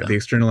 the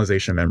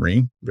externalization of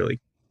memory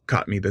really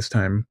caught me this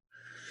time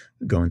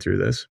going through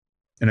this.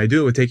 And I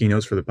do it with taking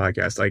notes for the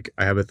podcast. Like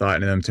I have a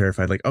thought and I'm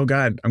terrified, like, oh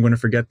God, I'm going to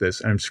forget this.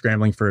 And I'm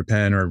scrambling for a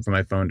pen or for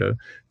my phone to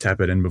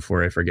tap it in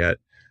before I forget.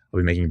 I'll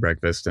be making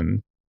breakfast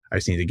and I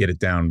just need to get it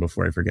down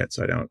before I forget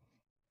so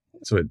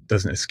it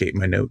doesn't escape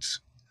my notes.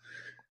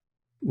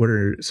 What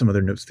are some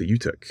other notes that you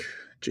took,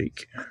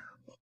 Jake?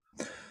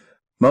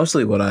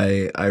 Mostly what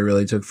I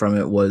really took from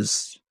it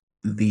was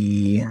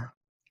the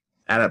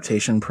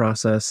adaptation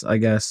process, I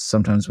guess.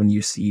 Sometimes when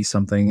you see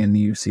something and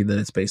you see that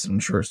it's based on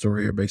a short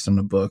story or based on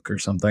a book or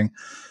something,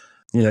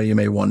 you know, you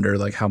may wonder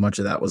like how much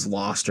of that was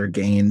lost or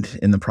gained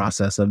in the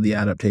process of the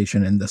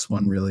adaptation. And this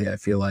one really, I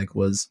feel like,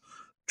 was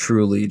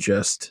truly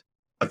just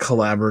a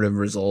collaborative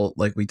result.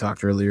 Like we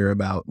talked earlier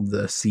about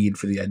the seed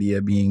for the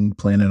idea being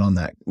planted on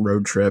that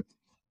road trip.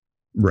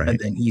 Right. And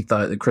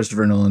then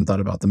Christopher Nolan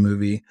thought about the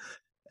movie.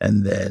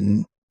 And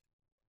then,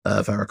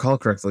 if I recall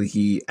correctly,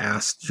 he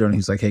asked Jonah,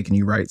 he's like, hey, can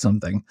you write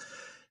something?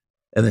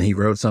 And then he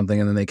wrote something,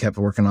 and then they kept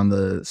working on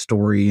the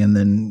story and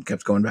then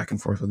kept going back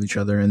and forth with each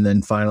other. And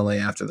then finally,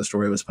 after the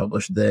story was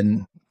published,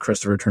 then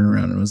Christopher turned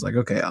around and was like,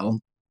 okay,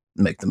 I'll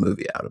make the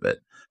movie out of it.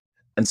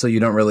 And so you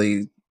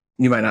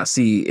might not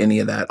see any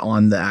of that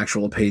on the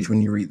actual page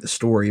when you read the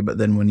story, but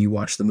then when you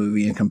watch the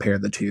movie and compare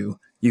the two,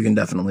 you can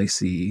definitely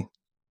see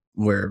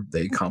where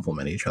they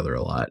complement each other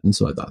a lot. And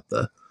so I thought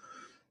the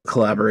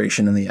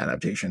collaboration and the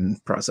adaptation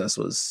process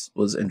was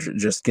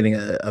just getting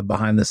a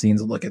behind the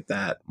scenes look at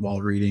that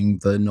while reading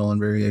the Nolan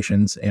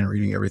variations and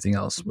reading everything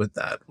else with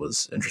that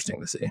was interesting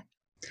to see.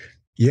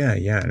 Yeah.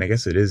 And I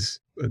guess it is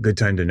a good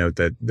time to note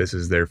that this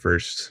is their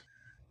first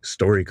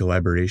story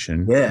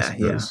collaboration.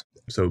 Yeah.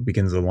 So it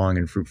begins a long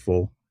and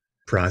fruitful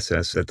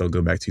process that they'll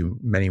go back to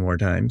many more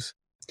times.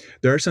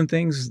 There are some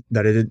things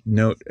that I did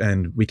note,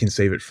 and we can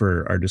save it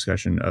for our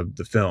discussion of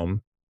the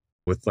film,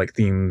 with like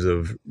themes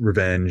of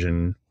revenge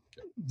and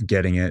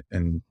getting it,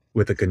 and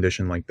with a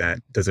condition like that,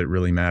 does it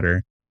really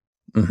matter?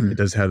 Mm-hmm. It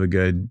does have a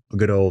good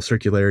old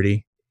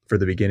circularity for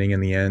the beginning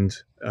and the end.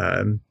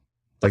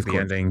 Like the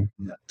ending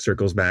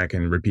circles back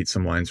and repeats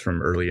some lines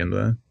from early in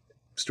the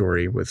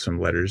story with some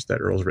letters that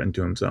Earl's written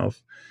to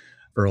himself.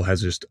 Earl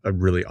has just a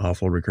really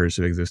awful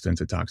recursive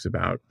existence. It talks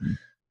about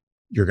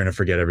you're going to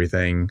forget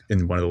everything.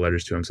 In one of the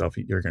letters to himself,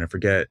 you're going to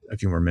forget. A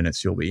few more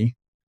minutes, you'll be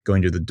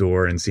going to the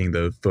door and seeing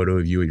the photo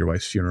of you at your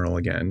wife's funeral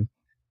again.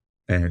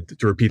 And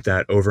to repeat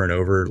that over and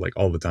over, like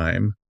all the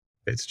time,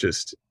 it's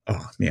just,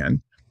 oh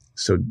man,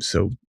 so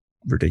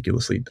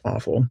ridiculously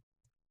awful.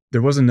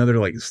 There was another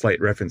like slight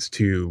reference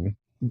to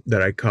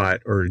that I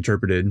caught or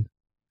interpreted.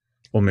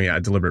 Well, maybe a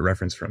deliberate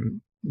reference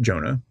from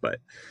Jonah, but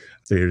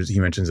he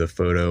mentions a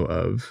photo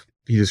of,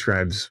 he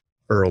describes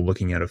Earl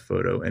looking at a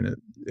photo in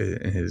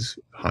his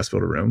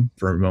hospital room.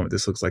 For a moment,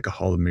 this looks like a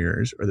hall of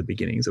mirrors or the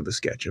beginnings of a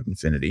sketch of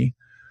infinity.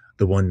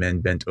 The one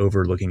man bent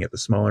over looking at the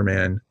smaller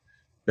man,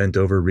 bent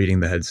over reading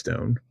the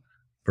headstone.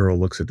 Earl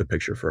looks at the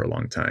picture for a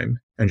long time,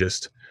 and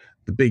just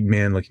the big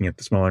man looking at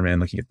the smaller man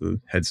looking at the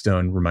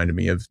headstone reminded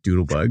me of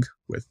Doodlebug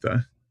with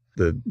the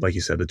like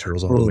you said, the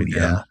turtles all the way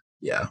down.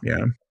 Yeah.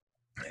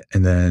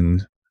 And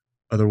then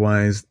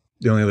otherwise,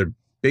 the only other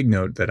big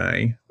note that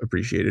I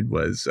appreciated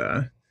was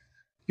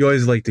you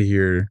always like to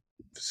hear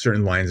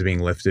certain lines being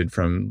lifted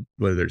from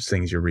whether it's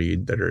things you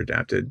read that are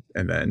adapted.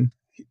 And then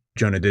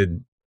Jonah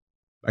did,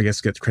 I guess,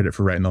 gets credit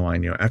for writing the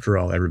line, after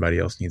all, everybody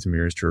else needs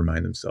mirrors to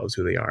remind themselves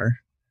who they are.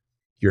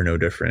 You're no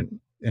different,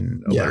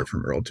 in a letter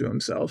from Earl to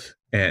himself.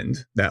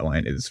 And that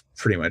line is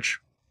pretty much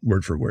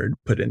word for word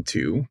put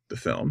into the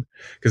film,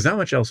 because not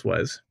much else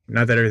was.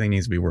 Not that everything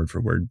needs to be word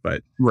for word,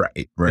 but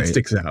right. It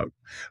sticks out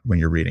when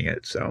you're reading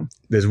it. So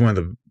there's one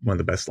of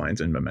the best lines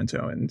in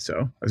Memento, and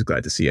so I was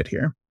glad to see it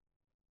here.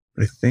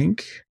 But I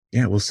think,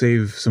 we'll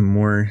save some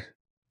more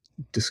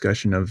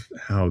discussion of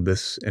how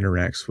this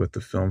interacts with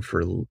the film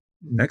for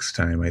next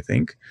time, I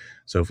think.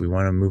 So if we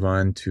want to move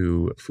on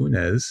to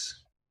Funes,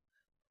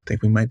 I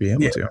think we might be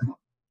able to.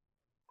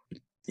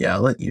 Yeah,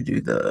 I'll let you do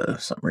the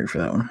summary for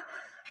that one.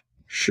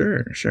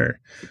 Sure.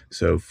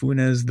 So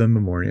Funes the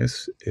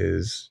Memorious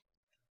is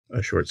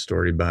a short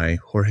story by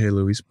Jorge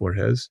Luis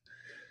Borges,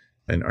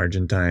 an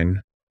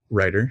Argentine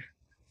writer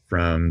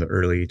from the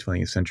early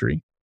 20th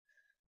century.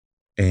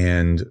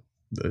 And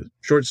the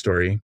short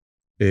story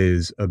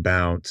is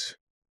about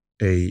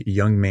a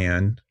young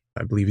man,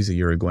 I believe he's a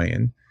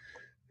Uruguayan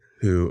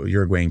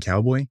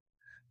cowboy,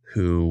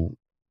 who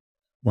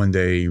one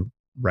day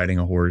riding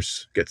a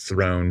horse gets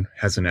thrown,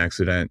 has an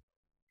accident,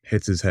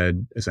 hits his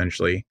head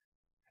essentially.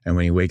 And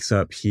when he wakes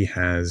up, he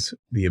has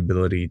the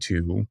ability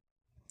to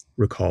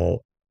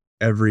recall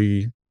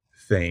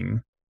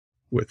everything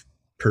with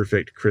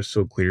perfect,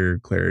 crystal clear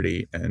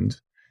clarity and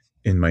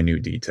in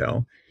minute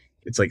detail.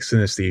 It's like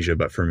synesthesia,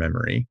 but for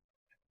memory.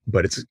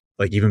 But it's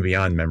like even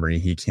beyond memory,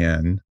 he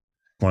can.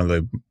 One of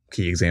the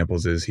key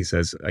examples is he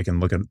says, I can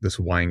look at this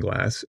wine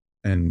glass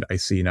and I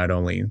see not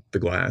only the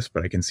glass,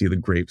 but I can see the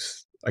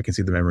grapes. I can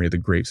see the memory of the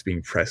grapes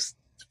being pressed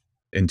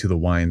into the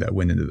wine that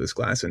went into this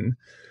glass and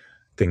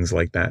things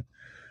like that.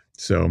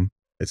 So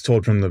it's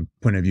told from the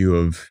point of view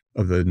of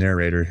the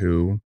narrator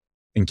who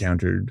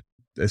encountered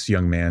this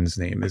young man's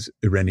name is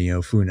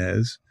Ireneo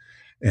Funes.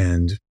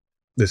 And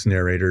this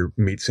narrator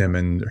meets him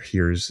and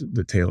hears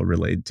the tale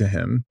relayed to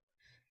him.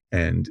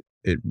 And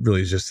it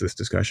really is just this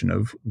discussion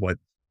of what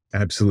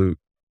absolute,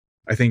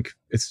 I think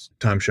it's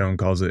Tom Schoen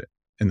calls it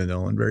in the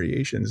Nolan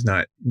variations,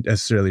 not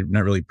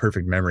really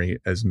perfect memory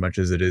as much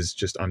as it is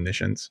just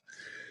omniscience.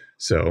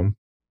 So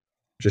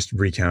just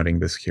recounting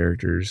this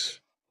character's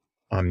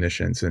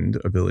omniscience and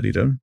ability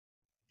to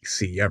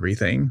see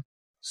everything.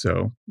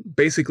 So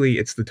basically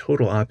it's the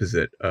total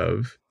opposite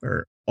of,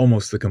 or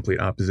almost the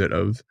complete opposite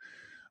of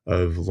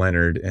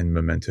Leonard and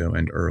Memento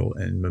and Earl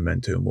and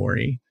Memento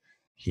Mori.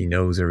 He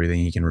knows everything.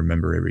 He can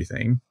remember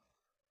everything.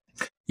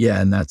 Yeah,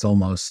 and that's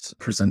almost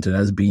presented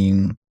as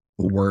being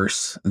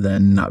worse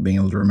than not being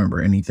able to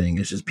remember anything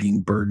is just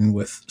being burdened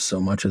with so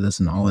much of this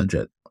knowledge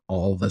at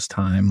all this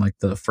time. Like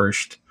the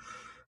first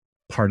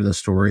part of the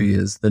story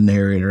is the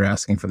narrator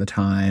asking for the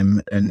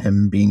time and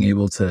him being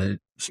able to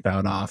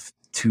spout off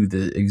to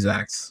the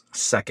exact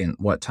second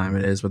what time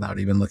it is without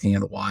even looking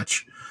at a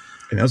watch.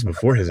 And that was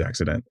before his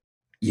accident.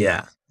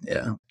 Yeah.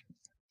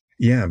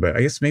 Yeah, but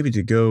I guess maybe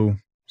to go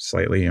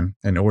slightly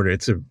in order,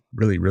 it's a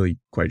really, really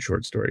quite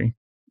short story.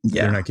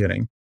 Yeah. You're not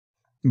kidding.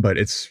 But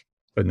it's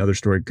another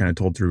story kind of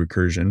told through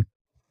recursion.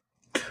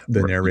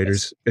 The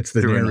narrators, it's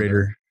the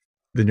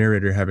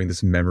narrator having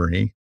this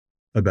memory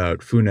about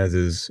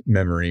Funez's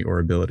memory or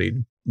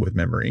ability with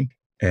memory.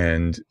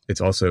 And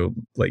it's also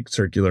like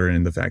circular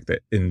in the fact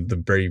that in the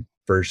very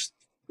first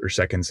or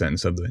second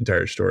sentence of the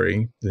entire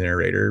story, the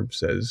narrator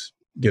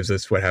gives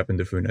us what happened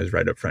to Funez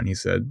right up front. He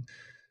said,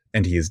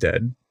 and he is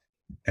dead.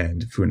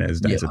 And Funez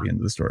dies at the end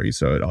of the story.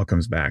 So it all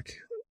comes back.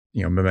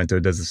 Memento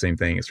does the same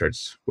thing. It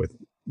starts with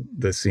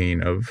the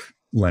scene of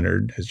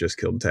Leonard has just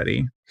killed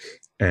Teddy.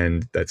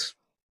 And that's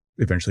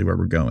eventually where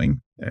we're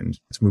going. And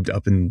it's moved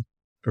up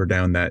or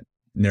down that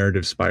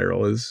narrative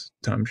spiral, as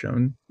Tom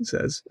Schoen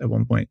says at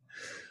one point.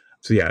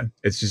 So yeah,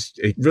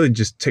 it really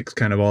just ticks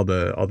kind of all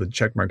the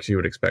check marks you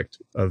would expect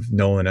of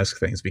Nolan-esque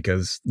things,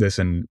 because this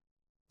and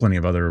plenty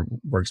of other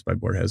works by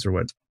Borges are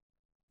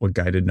what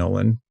guided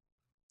Nolan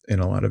in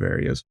a lot of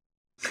areas.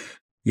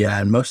 Yeah,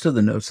 and most of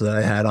the notes that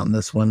I had on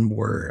this one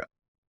were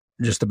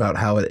just about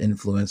how it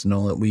influenced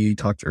Nolan. We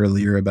talked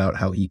earlier about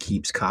how he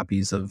keeps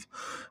copies of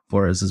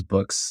Borges's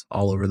books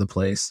all over the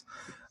place.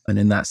 And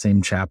in that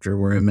same chapter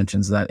where he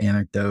mentions that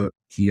anecdote,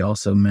 he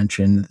also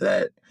mentioned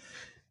that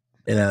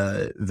in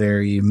a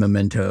very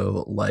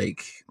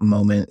Memento-like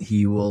moment,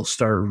 he will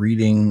start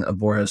reading a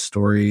Borges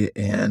story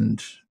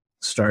and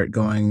start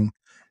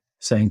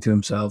saying to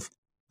himself,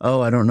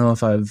 "Oh, I don't know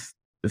if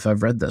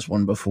I've read this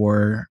one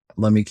before.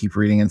 Let me keep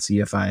reading and see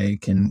if I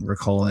can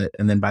recall it."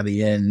 And then by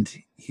the end,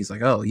 he's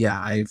like, "Oh yeah,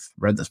 I've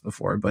read this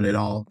before," but it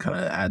all kind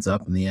of adds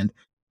up in the end.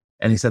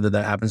 And he said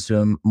that happens to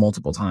him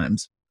multiple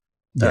times.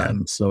 Yeah,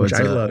 which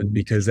I love,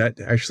 because that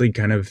actually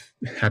kind of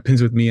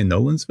happens with me in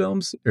Nolan's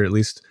films, or at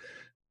least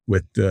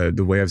with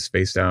the way I've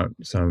spaced out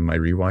some of my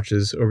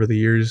rewatches over the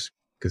years,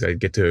 because I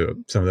get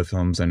to some of the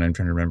films and I'm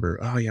trying to remember,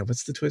 oh yeah,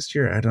 what's the twist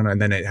here? I don't know.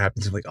 And then it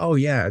happens, I'm like, oh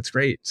yeah, it's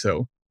great.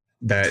 So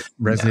that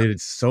resonated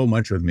so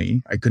much with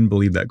me. I couldn't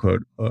believe that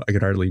quote. I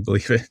could hardly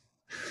believe it.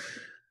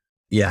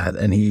 Yeah,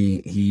 and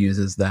he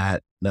uses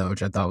that,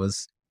 which I thought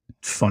was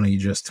funny,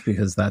 just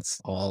because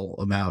that's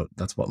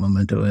what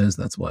Memento is.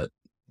 That's what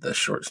the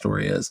short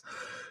story is.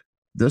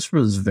 This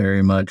was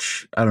very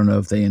much, I don't know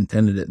if they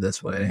intended it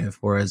this way, if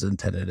Borges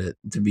intended it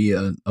to be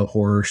a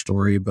horror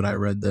story, but I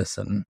read this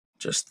and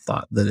just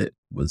thought that it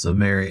was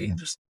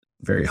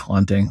very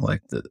haunting.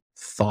 Like the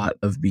thought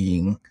of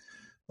being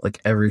like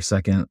every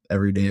second,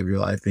 every day of your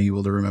life, being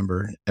able to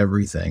remember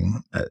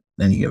everything at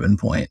any given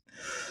point.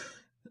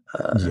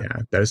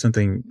 That is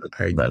something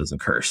that is a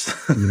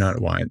curse. Do not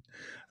want.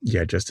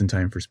 Yeah, just in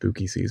time for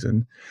spooky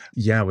season.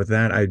 Yeah, with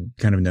that, I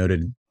kind of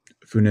noted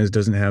Funez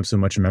doesn't have so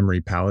much a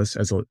memory palace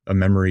as a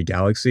memory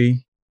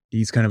galaxy.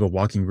 He's kind of a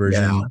walking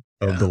version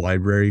of the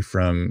library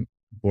from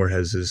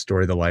Borges's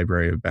story, The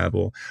Library of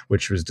Babel,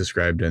 which was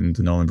described in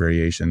the Nolan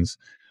Variations,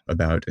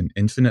 about an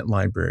infinite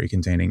library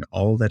containing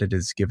all that it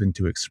is given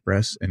to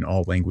express in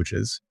all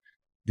languages.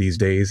 These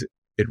days,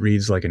 it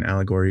reads like an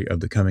allegory of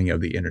the coming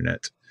of the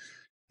internet.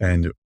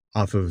 And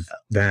off of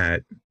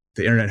that,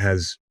 the internet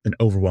has an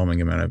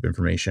overwhelming amount of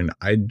information.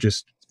 I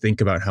just think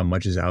about how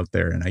much is out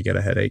there and I get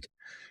a headache.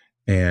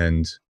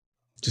 And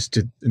just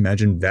to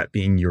imagine that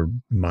being your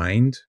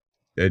mind,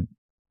 it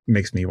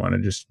makes me want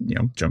to just,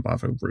 jump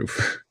off a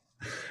roof.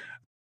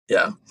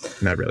 Yeah.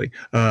 Not really.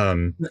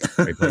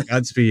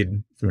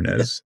 Godspeed,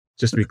 Funez,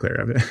 just to be clear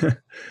of it.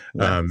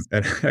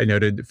 And I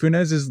noted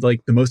Funez is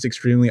like the most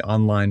extremely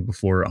online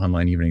before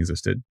online even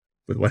existed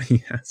with what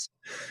he has.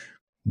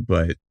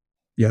 But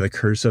yeah, the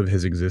curse of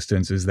his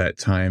existence is that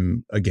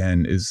time,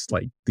 again, is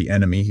like the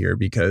enemy here,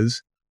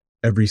 because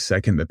every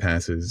second that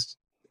passes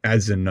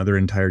adds another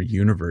entire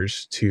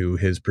universe to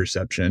his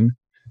perception,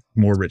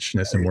 more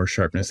richness and more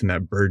sharpness, and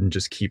that burden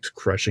just keeps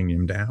crushing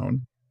him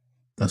down.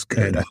 That's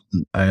good.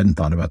 I hadn't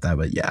thought about that,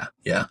 but yeah.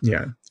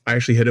 I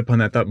actually hit upon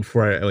that thought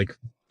before, like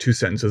 2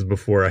 sentences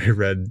before I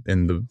read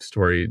in the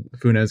story.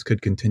 Funez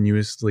could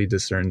continuously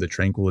discern the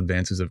tranquil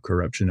advances of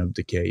corruption, of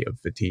decay, of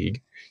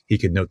fatigue. He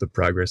could note the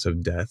progress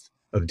of death,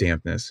 of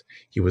dampness.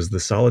 He was the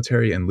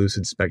solitary and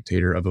lucid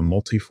spectator of a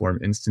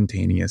multiform,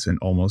 instantaneous, and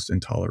almost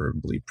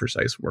intolerably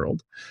precise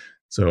world.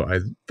 So I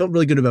felt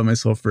really good about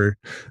myself for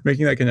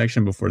making that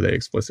connection before they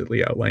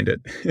explicitly outlined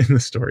it in the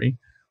story.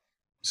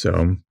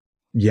 So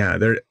yeah,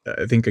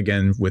 I think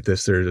again with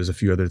this, there's a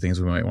few other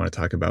things we might want to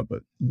talk about,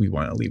 but we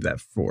want to leave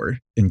that for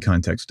in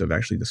context of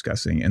actually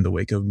discussing in the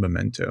wake of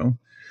Memento.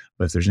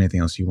 But if there's anything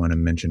else you want to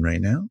mention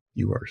right now,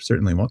 you are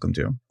certainly welcome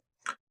to.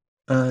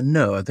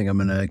 No, I think I'm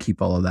going to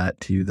keep all of that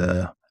to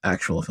the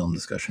actual film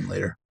discussion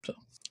later. So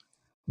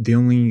the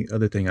only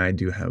other thing I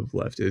do have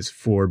left is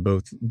for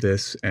both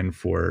this and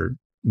for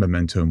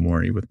Memento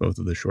Mori with both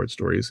of the short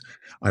stories,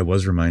 I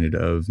was reminded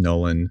of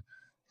Nolan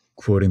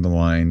quoting the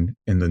line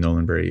in the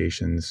Nolan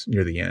Variations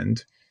near the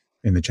end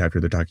in the chapter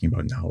they're talking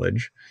about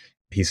knowledge.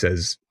 He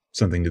says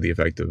something to the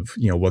effect of,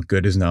 what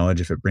good is knowledge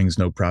if it brings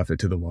no profit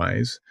to the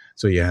wise?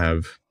 So you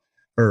have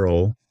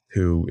Earl,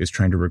 who is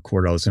trying to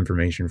record all this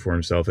information for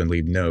himself and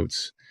leave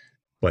notes,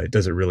 but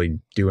does it really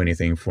do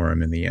anything for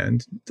him in the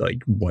end?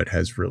 Like, what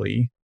has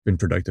really been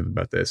productive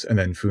about this? And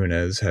then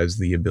Funes has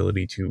the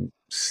ability to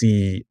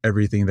see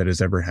everything that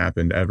has ever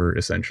happened ever,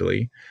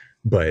 essentially.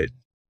 But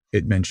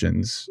it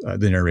mentions,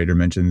 the narrator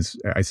mentions,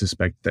 I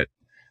suspect that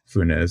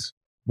Funes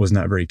was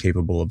not very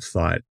capable of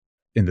thought,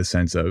 in the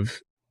sense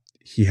of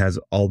he has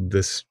all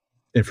this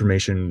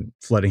information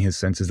flooding his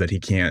senses that he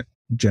can't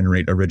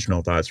generate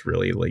original thoughts,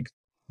 really. Like,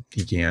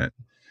 he can't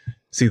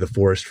see the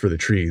forest for the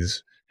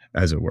trees,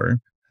 as it were.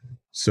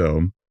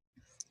 So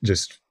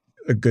just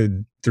a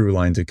good through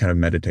line to kind of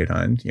meditate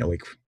on,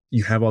 like,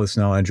 you have all this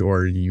knowledge,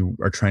 or you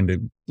are trying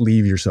to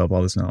leave yourself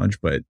all this knowledge,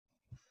 but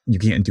you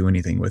can't do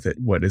anything with it.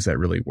 What is that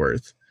really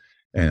worth?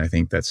 And I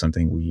think that's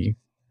something we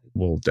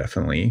will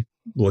definitely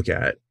look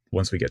at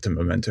once we get to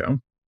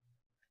Memento.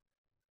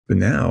 But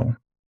now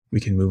we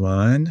can move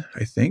on,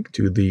 I think,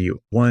 to the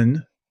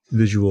one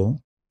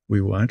visual we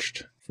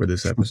watched for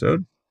this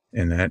episode,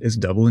 and that is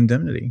Double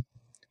Indemnity.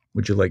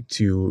 Would you like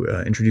to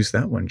introduce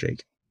that one,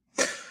 Jake?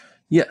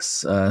 Yes.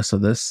 So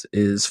this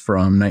is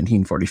from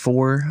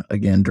 1944,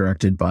 again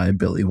directed by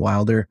Billy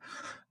Wilder,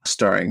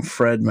 starring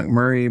Fred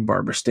McMurray,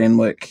 Barbara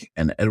Stanwyck,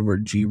 and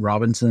Edward G.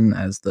 Robinson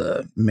as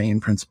the main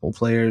principal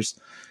players.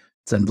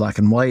 It's in black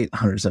and white,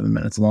 107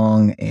 minutes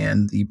long,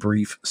 and the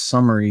brief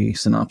summary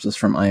synopsis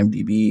from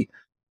IMDb: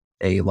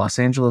 a Los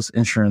Angeles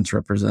insurance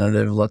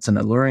representative lets an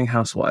alluring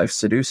housewife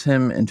seduce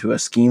him into a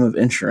scheme of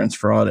insurance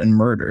fraud and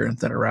murder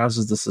that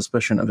arouses the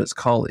suspicion of his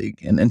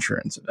colleague, an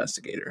insurance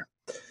investigator.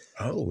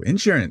 Oh,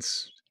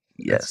 insurance.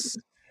 Yes.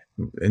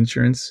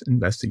 Insurance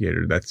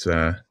investigator. That's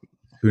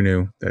who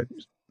knew that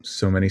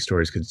so many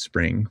stories could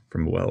spring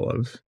from a well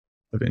of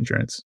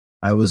insurance.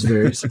 I was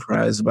very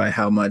surprised by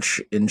how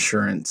much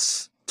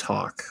insurance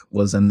talk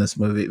was in this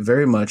movie.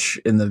 Very much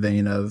in the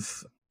vein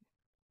of,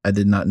 I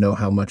did not know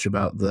how much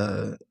about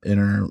the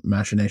inner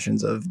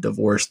machinations of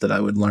divorce that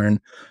I would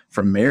learn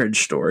from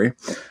Marriage Story.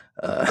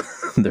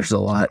 There's a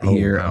lot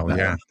here. Wow, about,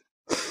 yeah.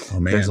 Oh,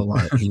 man. There's a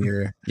lot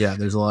here. Yeah,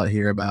 there's a lot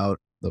here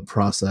about the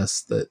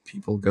process that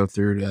people go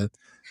through to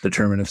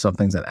determine if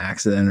something's an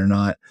accident or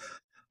not.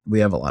 We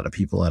have a lot of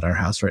people at our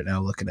house right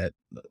now looking at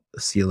the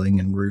ceiling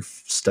and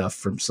roof stuff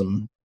from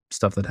some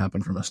stuff that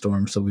happened from a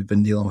storm. So we've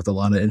been dealing with a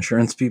lot of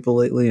insurance people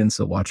lately. And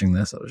so watching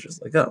this, I was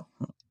just like, oh,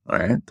 all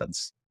right,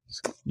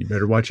 you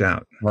better watch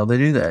out. Well, they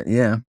do that.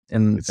 Yeah.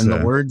 And in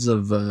the words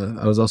of,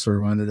 I was also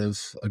reminded of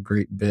a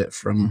great bit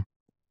from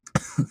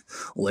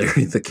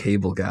Larry the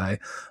Cable Guy,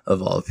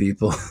 of all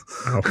people.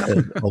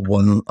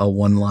 Oh. a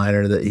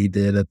one-liner that he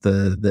did at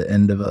the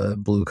end of a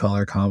blue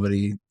collar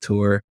comedy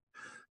tour,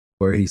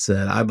 where he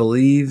said, I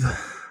believe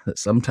that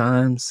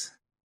sometimes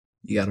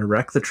you got to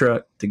wreck the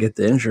truck to get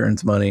the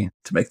insurance money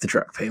to make the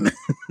truck payment.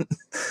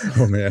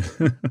 Oh, man.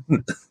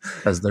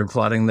 As they're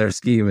plotting their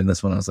scheme in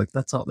this one, I was like,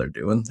 that's all they're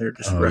doing. They're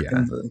just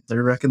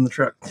they're wrecking the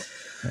truck.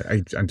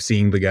 I'm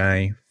seeing the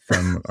guy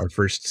from our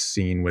first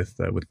scene with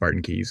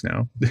Barton Keyes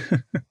now.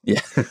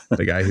 Yeah.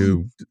 The guy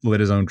who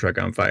lit his own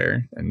truck on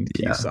fire and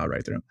Keyes saw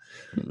right through him.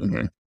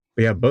 Mm-hmm.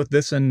 But yeah, both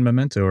this and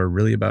Memento are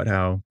really about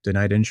how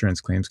denied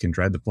insurance claims can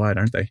drive the plot,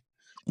 aren't they?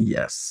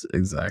 Yes,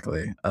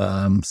 exactly.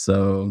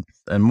 So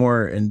a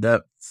more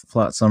in-depth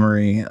plot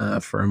summary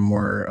for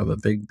more of a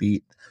big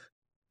beat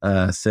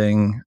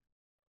thing.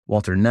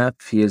 Walter Neff,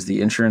 he is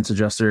the insurance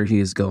adjuster. He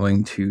is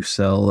going to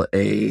sell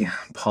a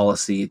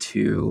policy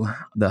to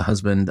the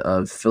husband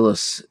of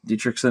Phyllis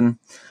Dietrichson,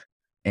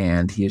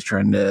 and he is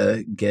trying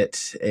to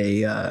get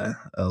a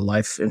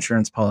life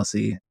insurance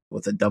policy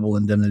with a double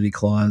indemnity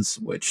clause,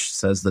 which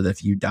says that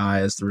if you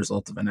die as the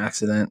result of an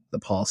accident, the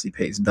policy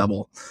pays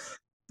double.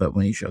 But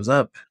when he shows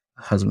up,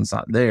 husband's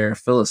not there.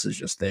 Phyllis is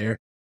just there,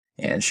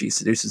 and she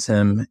seduces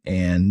him.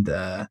 And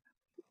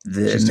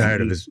she's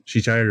tired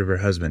of her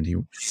husband.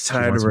 She's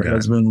tired of her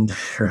husband.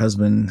 Her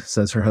husband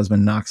says her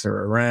husband knocks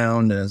her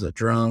around and is a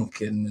drunk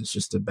and is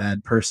just a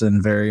bad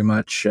person. Very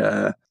much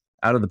Out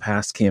of the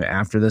Past came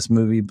after this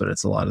movie, but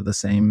it's a lot of the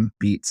same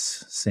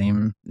beats,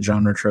 same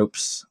genre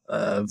tropes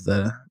of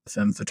the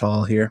femme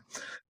fatale here.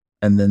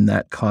 And then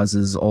that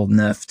causes old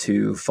Neff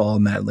to fall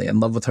madly in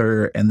love with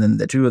her. And then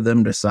the two of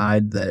them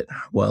decide that,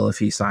 well, if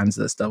he signs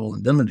this double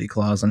indemnity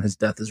clause and his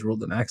death is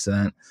ruled an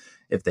accident,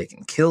 if they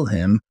can kill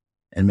him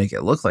and make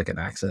it look like an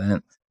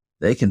accident,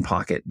 they can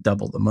pocket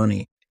double the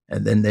money,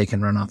 and then they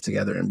can run off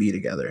together and be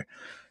together.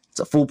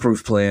 It's a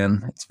foolproof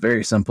plan. It's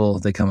very simple.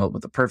 They come up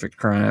with the perfect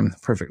crime,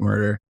 perfect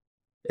murder,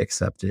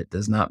 except it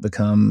does not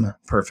become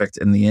perfect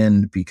in the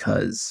end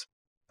because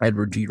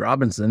Edward G.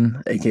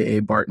 Robinson, a.k.a.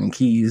 Barton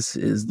Keyes,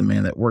 is the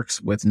man that works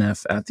with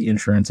Neff at the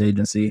insurance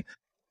agency,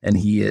 and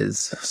he is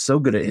so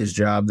good at his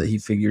job that he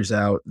figures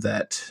out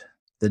that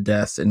the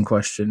death in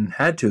question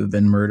had to have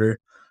been murder,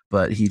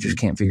 but he just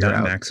can't figure out.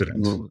 Not an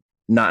accident.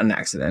 Not an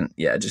accident.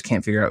 Yeah, just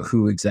can't figure out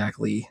who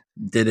exactly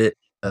did it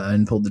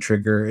and pulled the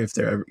trigger, if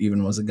there ever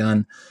even was a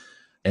gun.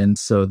 And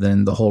so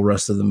then the whole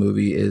rest of the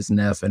movie is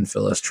Neff and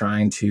Phyllis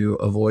trying to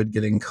avoid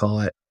getting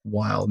caught,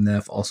 while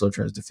Neff also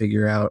tries to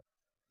figure out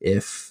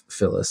if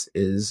Phyllis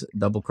is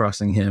double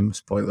crossing him.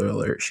 Spoiler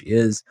alert, she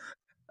is.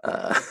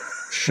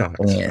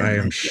 Shocked. I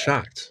am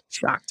shocked.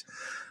 Shocked.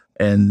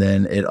 And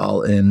then it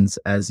all ends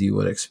as you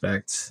would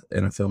expect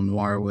in a film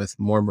noir, with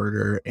more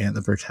murder and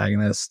the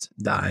protagonist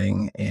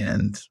dying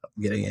and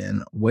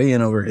getting way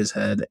in over his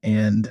head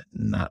and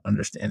not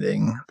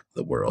understanding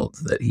the world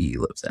that he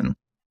lives in.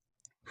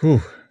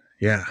 Whew.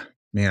 Yeah,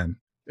 man.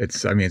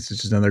 It's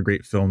just another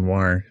great film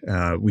noir.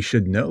 We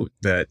should note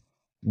that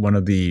one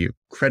of the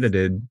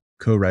credited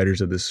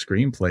co-writers of this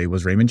screenplay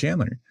was Raymond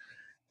Chandler,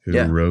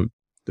 who wrote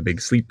the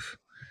Big Sleep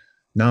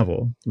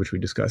novel, which we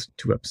discussed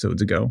 2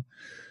 episodes ago.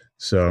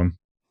 So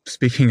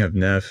speaking of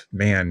Neff,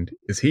 man,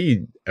 is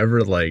he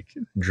ever like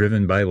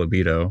driven by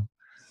libido?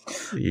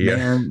 Yeah.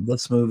 Man,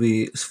 this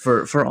movie,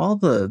 for all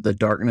the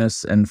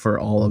darkness and for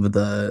all of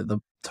the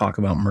talk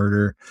about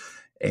murder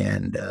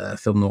and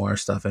film noir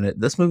stuff in it,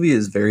 this movie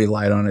is very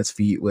light on its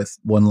feet with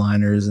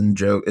one-liners and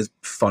joke. It's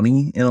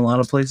funny in a lot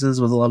of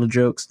places with a lot of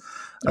jokes.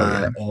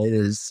 It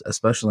is,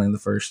 especially in the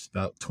first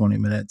about 20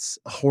 minutes,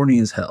 horny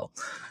as hell.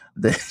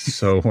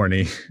 So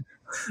horny.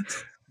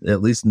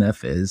 At least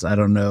Neff is. I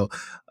don't know.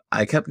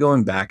 I kept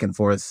going back and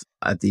forth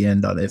at the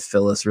end on if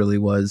Phyllis really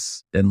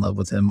was in love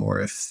with him or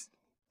if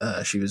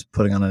she was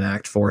putting on an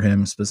act for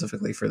him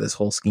specifically for this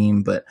whole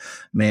scheme. But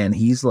man,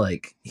 he's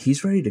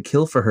ready to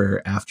kill for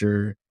her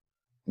after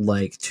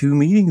like 2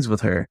 meetings with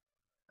her.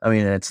 I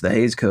mean, it's the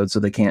Hays Code, so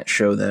they can't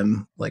show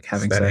them like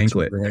having sex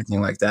or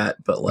anything like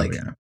that, but like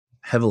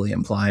heavily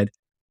implied.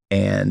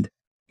 And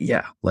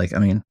yeah, like, I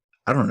mean,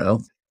 I don't know.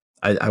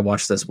 I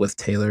watched this with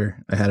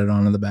Taylor. I had it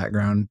on in the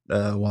background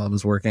while I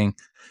was working,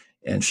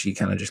 and she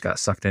kind of just got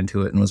sucked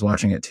into it and was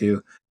watching it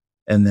too.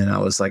 And then I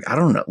was like, I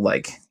don't know,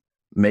 like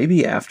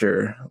maybe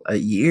after a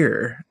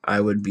year,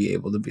 I would be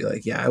able to be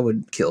like, yeah, I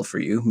would kill for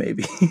you.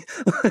 Maybe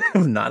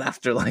not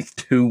after like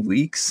 2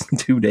 weeks,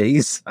 2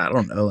 days. I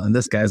don't know. And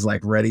this guy's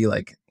like ready,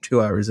 like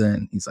 2 hours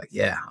in. He's like,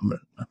 yeah, I'm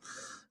going to.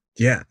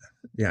 Yeah.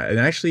 Yeah. And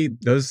actually,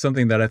 that was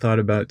something that I thought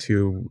about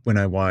too when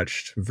I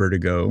watched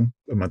Vertigo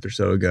a month or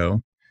so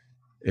ago,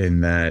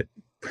 in that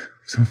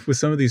with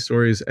some of these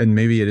stories, and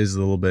maybe it is a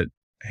little bit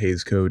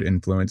Hays Code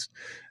influenced,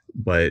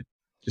 but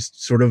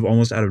just sort of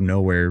almost out of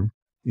nowhere,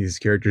 these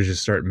characters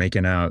just start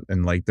making out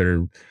and like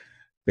they're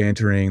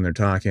bantering, they're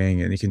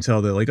talking, and you can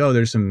tell that like, oh,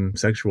 there's some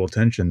sexual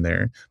tension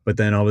there. But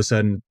then all of a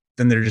sudden,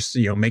 then they're just,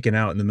 making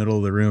out in the middle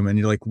of the room, and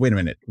you're like, wait a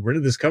minute, where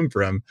did this come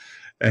from?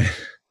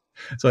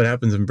 So it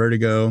happens in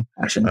Vertigo,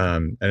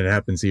 and it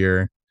happens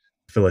here.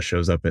 Phyllis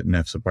shows up at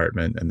Neff's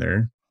apartment, and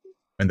they're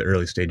in the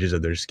early stages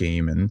of their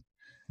scheme, and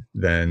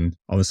then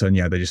all of a sudden,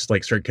 they just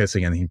like start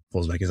kissing, and he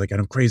pulls back. He's like,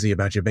 I'm crazy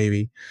about you,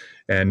 baby.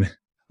 And I'm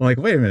like,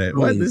 wait a minute,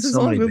 what? This is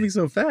all moving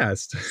so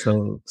fast.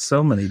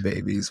 So many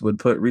babies would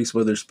put Reese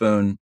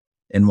Witherspoon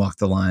in Walk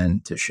the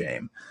Line to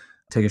shame.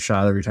 Take a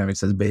shot every time he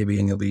says baby,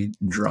 and you'll be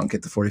drunk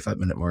at the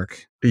 45-minute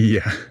mark.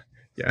 Yeah.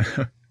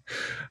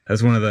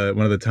 That's one of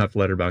the top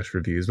Letterboxd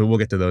reviews, but we'll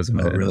get to those in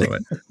a minute. Really?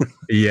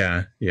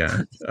 Yeah.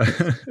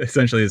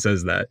 Essentially, it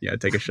says that. Yeah,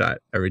 take a shot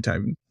every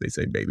time they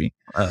say baby.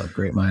 Oh,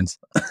 great minds.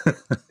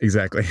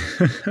 Exactly.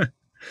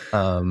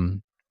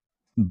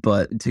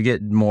 But to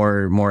get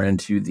more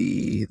into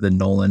the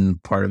Nolan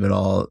part of it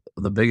all,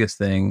 the biggest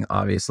thing,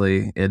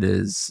 obviously, it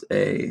is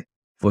a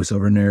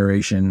voiceover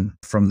narration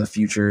from the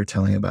future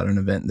telling about an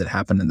event that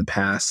happened in the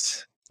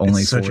past.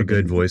 It's such a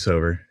good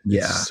voiceover.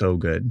 Yeah, it's so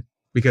good.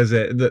 Because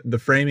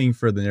the framing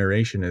for the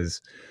narration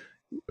is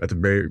at the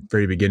very,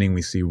 very beginning,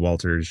 we see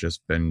Walter's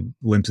just been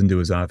limps into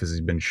his office. He's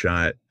been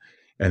shot.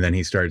 And then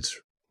he starts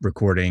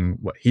recording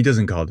what he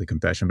doesn't call it a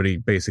confession, but he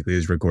basically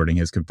is recording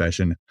his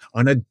confession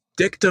on a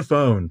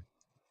dictaphone.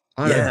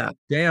 A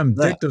damn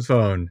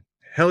dictaphone.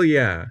 Hell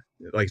yeah.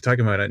 Like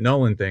talking about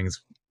Nolan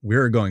things.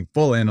 We're going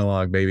full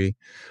analog, baby.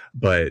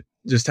 But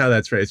just how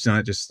that's right. It's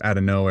not just out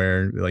of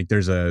nowhere. Like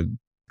there's a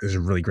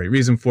really great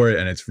reason for it,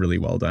 and it's really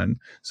well done.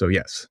 So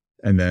yes.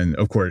 And then,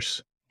 of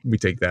course, we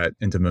take that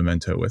into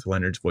Memento with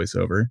Leonard's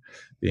voiceover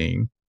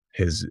being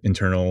his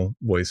internal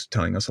voice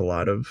telling us a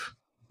lot of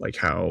like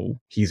how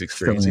he's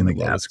experiencing the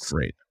world. That's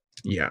great.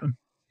 Yeah.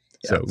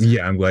 So,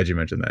 I'm glad you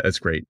mentioned that. That's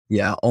great.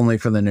 Yeah, only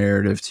for the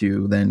narrative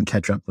to then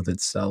catch up with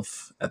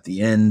itself at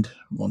the end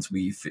once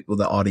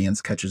the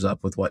audience catches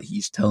up with what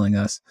he's telling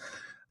us.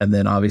 And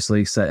then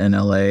obviously set in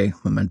LA,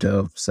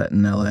 Memento set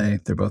in LA.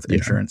 They're both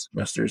insurance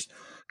investors.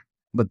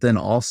 But then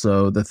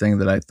also the thing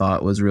that I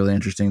thought was really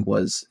interesting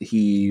was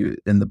in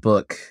the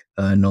book,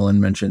 Nolan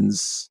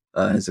mentions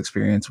his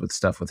experience with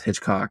stuff with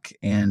Hitchcock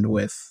and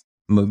with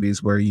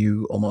movies where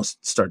you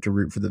almost start to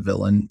root for the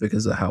villain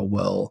because of how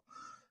well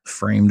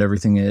framed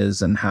everything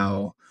is and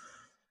how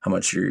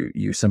much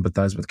you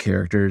sympathize with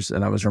characters.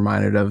 And I was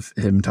reminded of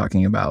him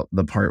talking about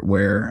the part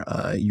where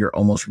you're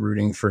almost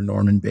rooting for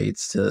Norman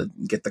Bates to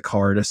get the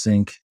car to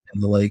sink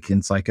in the lake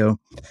in Psycho.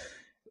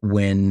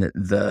 when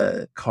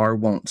the car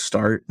won't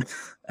start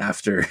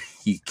after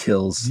he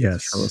kills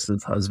Yes.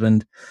 Phyllis's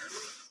husband,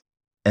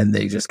 and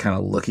they just kind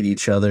of look at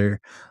each other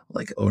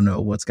like, oh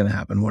no, what's going to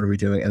happen? What are we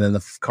doing? And then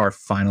the car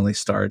finally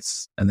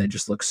starts and they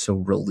just look so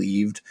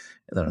relieved.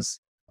 And then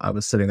I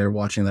was sitting there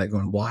watching that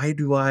going,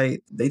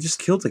 they just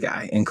killed a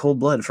guy in cold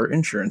blood for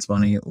insurance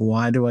money.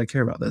 Why do I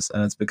care about this?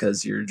 And it's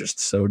because you're just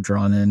so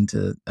drawn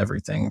into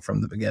everything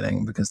from the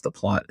beginning because the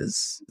plot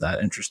is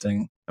that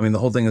interesting. I mean, the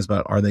whole thing is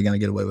about, are they going to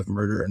get away with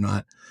murder or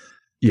not?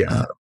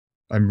 Yeah.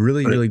 I'm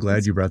really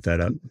glad you brought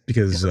that up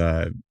because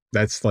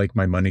that's like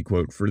my money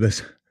quote for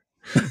this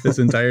this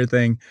entire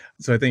thing.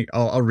 So I think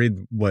I'll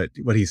read what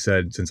he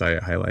said since I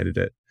highlighted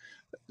it.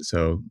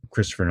 So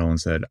Christopher Nolan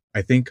said,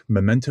 I think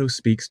Memento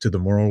speaks to the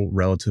moral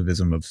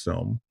relativism of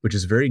film, which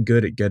is very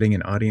good at getting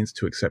an audience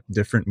to accept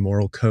different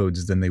moral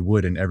codes than they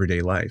would in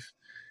everyday life.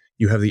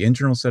 You have the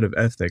internal set of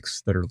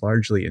ethics that are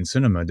largely in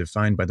cinema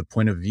defined by the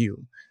point of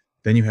view.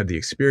 Then you have the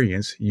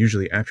experience,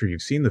 usually after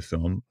you've seen the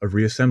film, of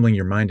reassembling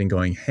your mind and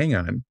going, hang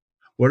on,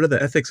 what are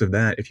the ethics of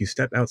that if you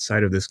step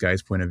outside of this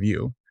guy's point of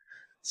view?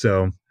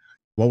 So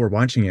while we're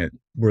watching it,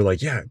 we're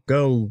like, yeah,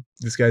 go,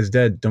 this guy's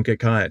dead, don't get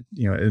caught.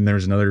 And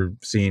there's another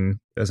scene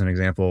as an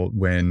example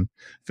when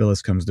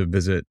Phyllis comes to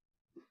visit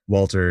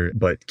Walter,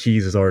 but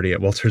Keyes is already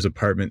at Walter's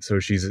apartment. So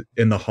she's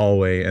in the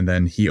hallway and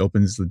then he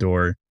opens the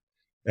door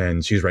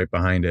and she's right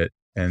behind it.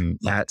 And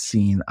that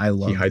scene, I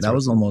love. That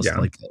was almost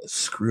like a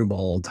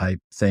screwball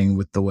type thing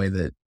with the way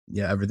that,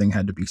 everything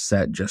had to be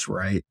set just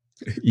right.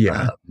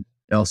 Yeah.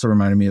 It also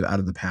reminded me of Out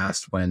of the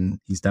Past when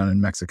he's down in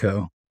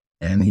Mexico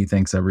and he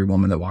thinks every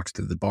woman that walks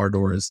through the bar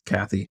door is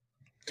Kathy.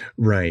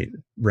 Right.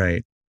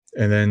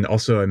 And then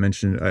also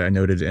I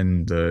noted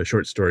in the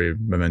short story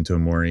Memento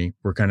Mori,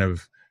 we're kind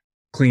of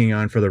clinging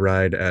on for the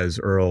ride as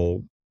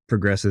Earl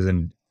progresses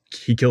and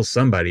he kills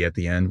somebody at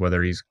the end,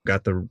 whether he's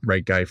got the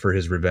right guy for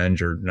his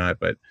revenge or not.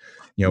 But,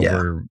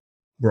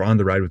 we're on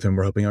the ride with him.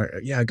 We're hoping,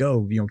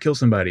 go, kill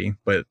somebody.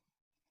 But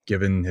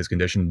given his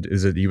condition,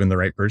 is it even the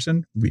right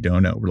person? We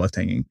don't know. We're left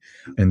hanging.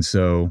 And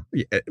so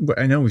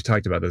I know we've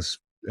talked about this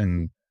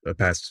in a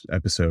past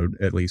episode,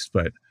 at least,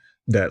 but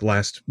that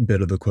last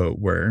bit of the quote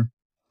where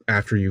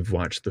after you've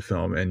watched the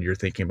film and you're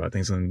thinking about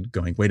things and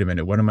going, wait a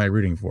minute, what am I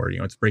rooting for?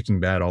 It's Breaking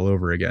Bad all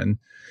over again.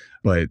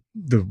 But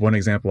the one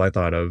example I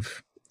thought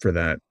of for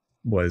that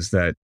was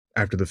that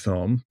after the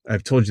film,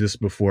 I've told you this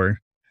before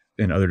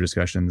in other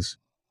discussions,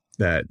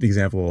 that the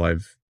example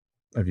I've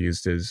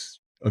used is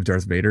of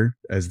Darth Vader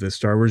as the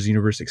Star Wars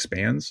universe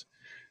expands.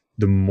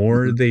 The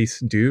more they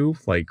do,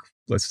 like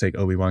let's take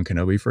Obi-Wan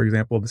Kenobi, for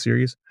example, the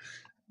series,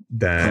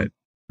 that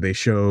they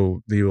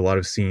do a lot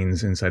of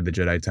scenes inside the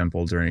Jedi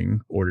Temple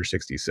during Order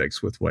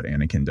 66 with what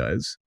Anakin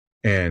does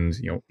and,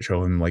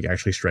 show him like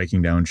actually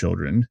striking down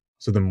children.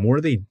 So the more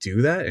they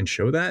do that and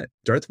show that,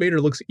 Darth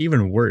Vader looks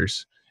even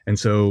worse. And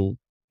so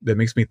that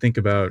makes me think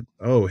about,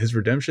 his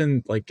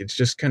redemption, like it's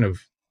just kind of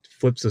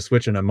flips the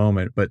switch in a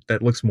moment, but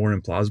that looks more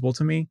implausible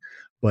to me.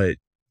 But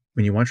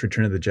when you watch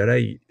Return of the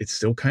Jedi, it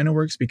still kind of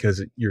works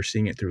because you're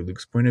seeing it through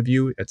Luke's point of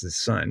view as his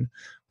son.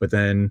 But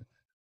then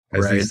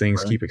as these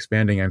things keep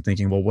expanding, I'm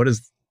thinking, well,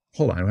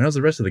 hold on, how does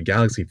the rest of the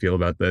galaxy feel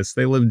about this?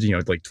 They lived,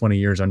 like 20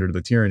 years under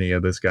the tyranny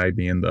of this guy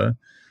being the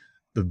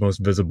most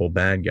visible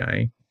bad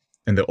guy.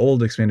 And the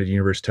old expanded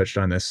universe touched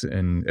on this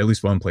in at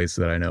least one place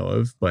that I know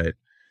of. But,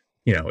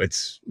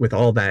 it's with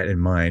all that in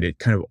mind, it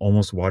kind of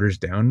almost waters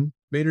down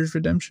Vader's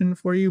redemption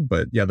for you.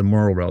 But yeah, the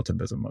moral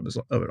relativism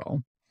of it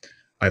all.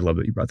 I love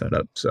that you brought that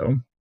up. So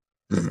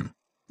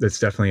that's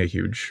definitely a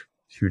huge,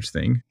 huge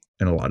thing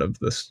in a lot of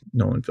this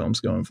Nolan films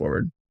going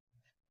forward.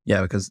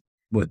 Yeah, because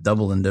with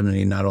Double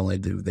Indemnity, not only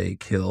do they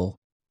kill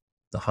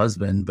the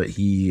husband, but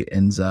he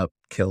ends up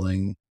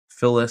killing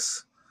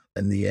Phyllis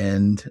in the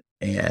end.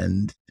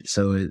 And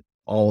so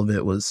all of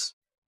it was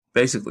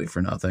basically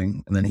for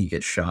nothing. And then he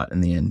gets shot in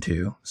the end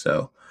too.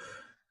 So,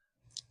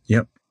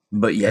 yep.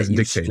 But yet as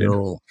dictated.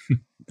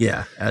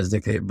 As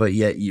dictated. But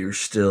yet you're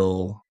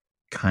still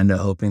kind of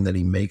hoping that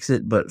he makes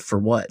it, but for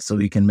what? So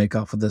he can make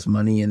off with this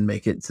money and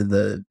make it to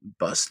the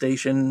bus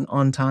station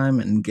on time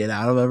and get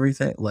out of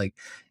everything. Like,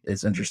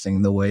 it's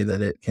interesting the way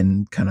that it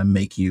can kind of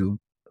make you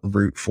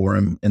root for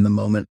him in the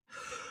moment.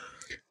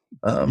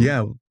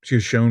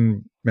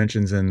 Sean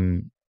mentions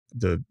in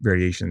the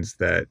variations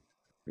that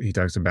he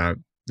talks about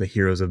the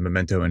heroes of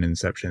Memento and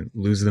Inception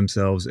lose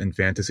themselves in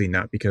fantasy,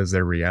 not because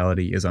their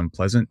reality is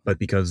unpleasant, but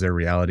because their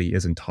reality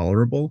is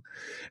intolerable.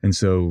 And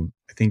so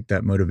I think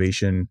that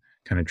motivation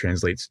kind of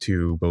translates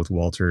to both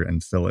Walter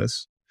and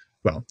Phyllis.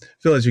 Well,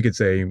 Phyllis, you could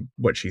say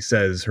what she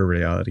says, her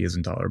reality is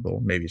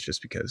intolerable. Maybe it's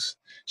just because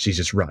she's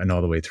just rotten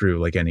all the way through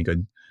like any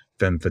good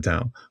femme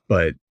fatale.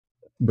 But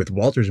with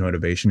Walter's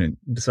motivation, and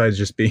besides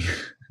just being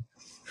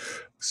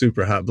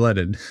super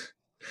hot-blooded,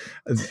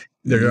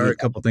 there are a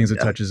couple things it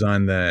touches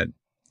on that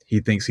he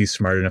thinks he's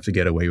smart enough to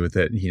get away with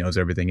it. He knows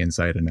everything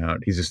inside and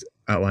out. He's just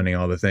outlining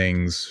all the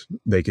things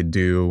they could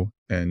do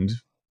and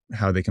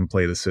how they can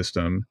play the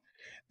system.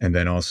 And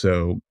then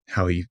also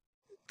how he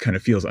kind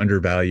of feels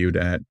undervalued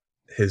at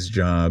his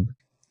job.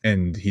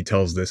 And he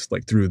tells this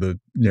like through the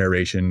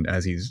narration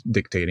as he's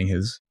dictating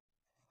his,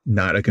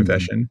 not a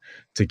confession,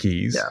 to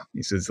Keyes. Yeah.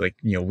 He says like,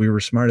 we were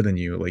smarter than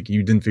you. Like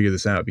you didn't figure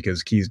this out,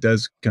 because Keyes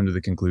does come to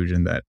the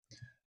conclusion that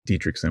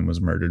Dietrichson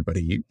was murdered, but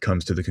he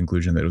comes to the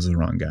conclusion that it was the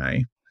wrong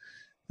guy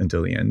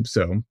until the end.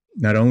 So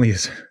not only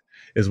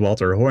is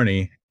Walter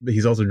horny, but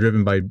he's also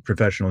driven by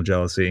professional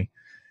jealousy,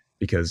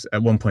 because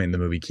at one point in the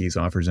movie, Keyes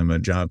offers him a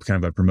job,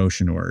 kind of a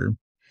promotion or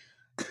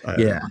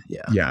yeah.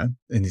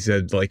 And he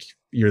said like,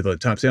 you're the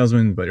top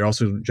salesman, but you're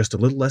also just a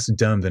little less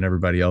dumb than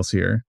everybody else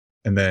here.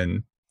 And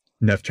then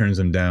Neff turns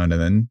him down,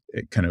 and then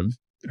it kind of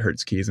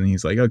hurts Keyes, and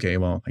he's like, okay,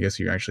 well, I guess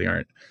you actually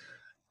aren't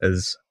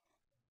as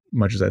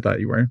much as I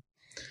thought you were.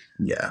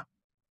 Yeah.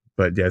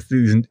 But yeah, it's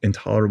these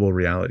intolerable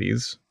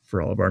realities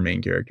for all of our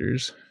main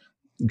characters,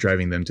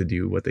 driving them to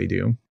do what they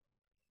do.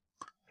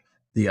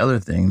 The other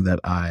thing that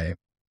I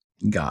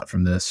got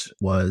from this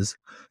was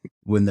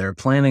when they're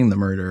planning the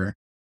murder,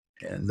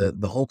 and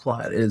the whole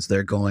plot is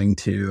they're going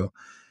to,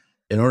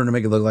 in order to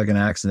make it look like an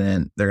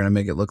accident, they're going to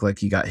make it look like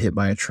he got hit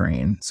by a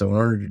train. So in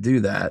order to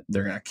do that,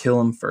 they're going to kill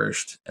him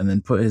first and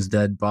then put his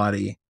dead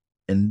body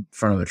in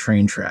front of a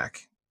train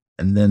track.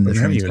 And then we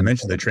haven't even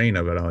mentioned the train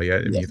of it all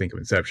yet, if you think of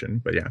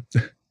Inception, but yeah.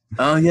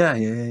 Oh,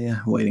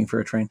 yeah. Waiting for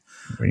a train.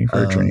 Waiting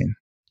for a train.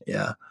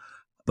 Yeah.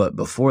 But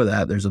before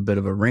that, there's a bit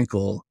of a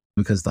wrinkle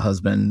because the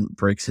husband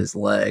breaks his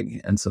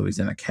leg, and so he's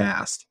in a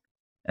cast.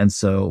 And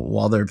so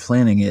while they're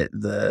planning it,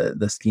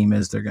 the scheme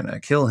is they're going to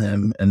kill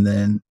him, and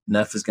then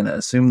Neff is going to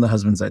assume the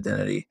husband's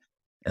identity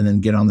and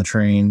then get on the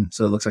train.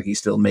 So it looks like he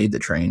still made the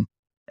train.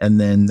 And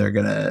then they're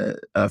going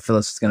to,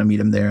 Phyllis is going to meet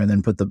him there and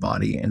then put the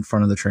body in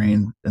front of the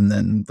train. And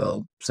then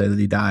they'll say that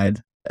he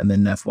died. And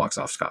then Neff walks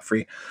off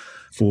scot-free.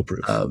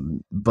 Foolproof.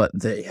 But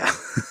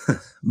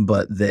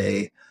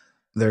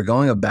they're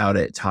going about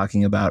it,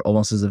 talking about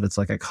almost as if it's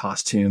like a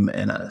costume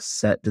and a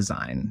set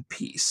design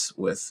piece,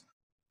 with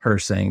her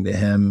saying to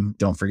him,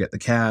 don't forget the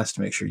cast,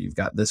 make sure you've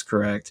got this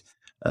correct.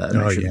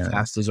 Make sure the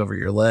cast is over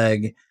your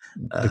leg.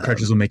 The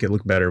crutches will make it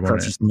look better.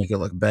 Crutches will make it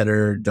look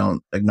better.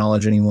 Don't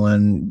acknowledge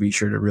anyone. Be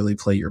sure to really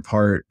play your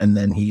part. And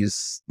then he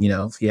has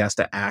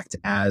to act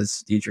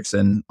as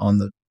Dietrichson on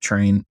the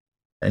train,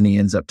 and he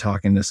ends up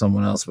talking to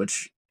someone else,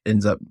 which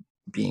ends up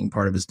being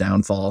part of his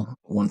downfall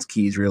once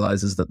Keyes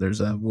realizes that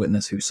there's a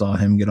witness who saw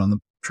him get on the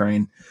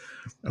train.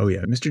 Oh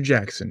yeah, Mr.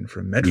 Jackson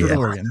from Medford,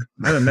 Oregon.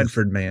 I'm a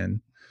Medford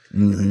man.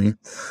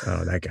 Mm-hmm.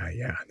 Oh, that guy,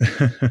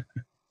 yeah.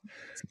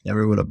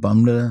 Never would have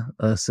bummed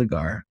a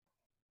cigar.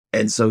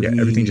 And so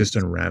everything just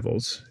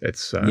unravels.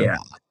 It's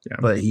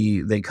but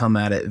they come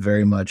at it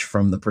very much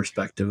from the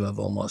perspective of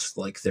almost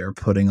like they're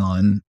putting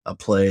on a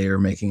play or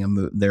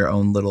making their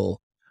own little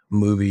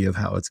movie of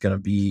how it's going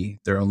to be,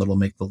 their own little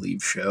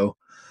make-believe show.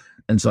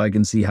 And so I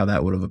can see how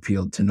that would have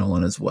appealed to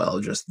Nolan as well.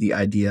 Just the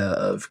idea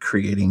of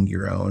creating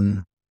your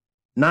own,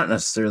 not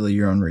necessarily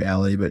your own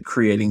reality, but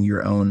creating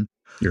your own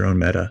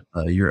meta,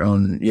 your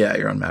own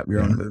map,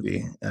 your own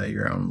movie,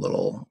 your own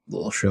little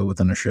show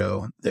within a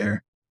show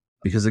there.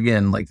 Because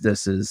again, like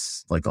this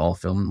is like all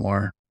film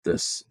noir,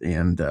 this,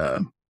 and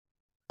a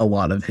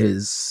lot of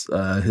his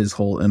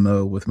whole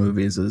MO with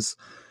movies is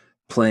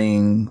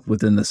playing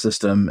within the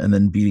system and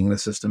then beating the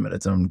system at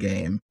its own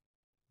game.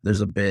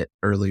 There's a bit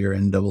earlier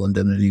in Double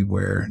Indemnity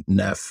where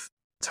Neff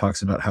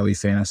talks about how he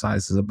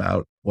fantasizes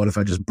about, what if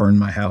I just burned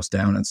my house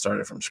down and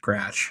started from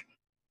scratch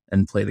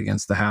and played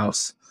against the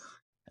house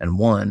and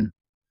won,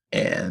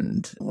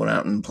 and went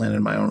out and planted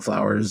my own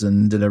flowers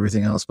and did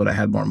everything else, but I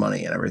had more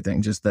money and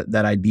everything. Just that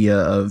idea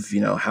of,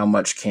 how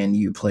much can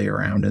you play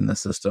around in the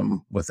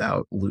system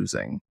without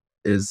losing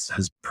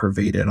has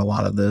pervaded a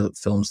lot of the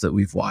films that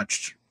we've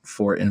watched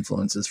for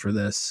influences for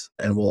this,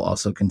 and will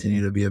also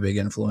continue to be a big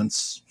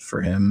influence for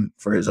him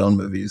for his own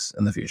movies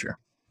in the future.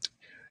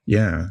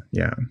 Yeah.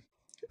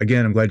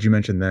 Again, I'm glad you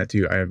mentioned that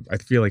too. I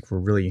feel like we're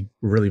really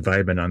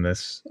vibing on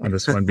this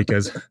one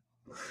because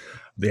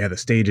the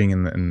staging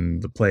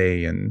and the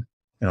play and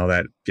all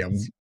that. Yeah,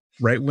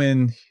 right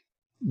when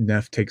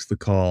Neff takes the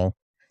call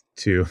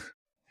to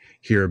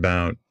hear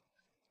about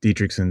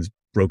Dietrichson's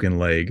broken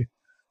leg,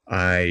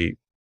 I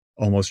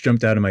almost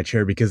jumped out of my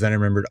chair because then I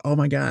remembered, oh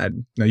my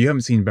God. Now, you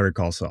haven't seen Better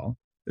Call Saul,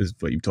 is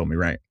what you've told me,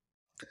 right?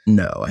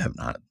 No, I have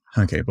not.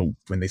 Okay, but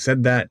when they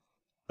said that,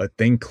 a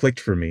thing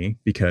clicked for me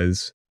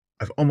because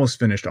I've almost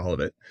finished all of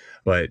it.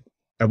 But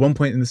at one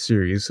point in the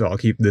series, so I'll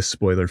keep this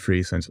spoiler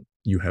free since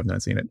you have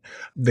not seen it,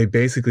 they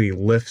basically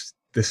lift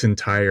this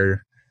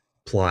entire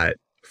plot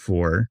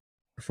for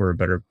a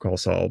Better Call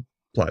Saul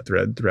plot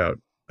thread throughout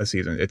a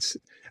season.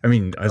 I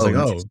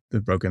was the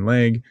broken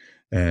leg,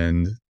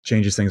 and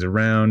changes things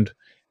around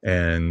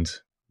and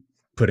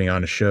putting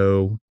on a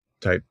show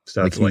type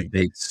stuff. Like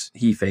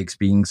he fakes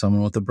being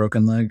someone with a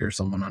broken leg or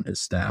someone on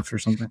his staff or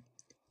something.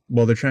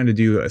 Well, they're trying to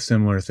do a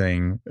similar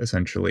thing,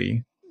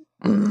 essentially,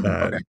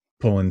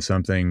 pulling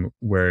something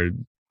where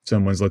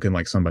someone's looking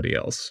like somebody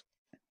else,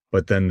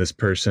 but then they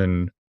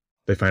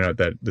find out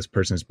that this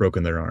person's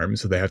broken their arm,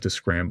 so they have to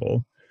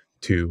scramble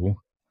to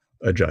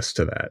adjust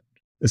to that,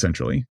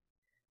 essentially.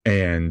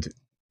 And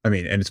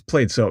it's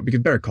played because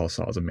Better Call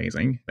Saul is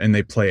amazing, and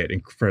they play it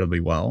incredibly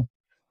well.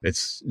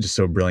 It's just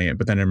so brilliant.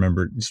 But then I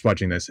remember just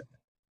watching this, I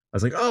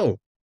was like, oh,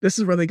 this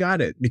is where they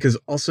got it. Because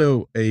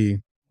also a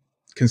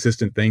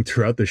consistent thing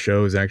throughout the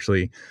show is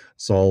actually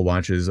Saul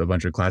watches a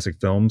bunch of classic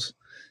films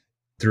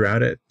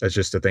throughout it. That's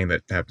just a thing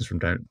that happens from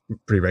time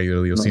pretty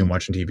regularly. You'll see him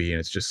watching TV and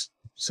it's just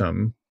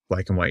some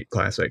black and white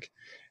classic.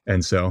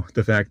 And so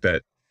the fact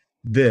that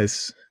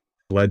this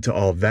led to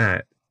all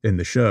that in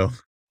the show,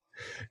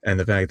 and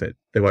the fact that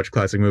they watch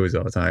classic movies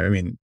all the time. I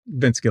mean,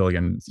 Vince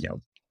Gilligan,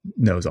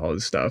 knows all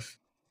this stuff.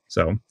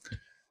 So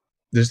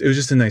it was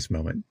just a nice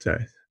moment.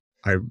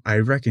 I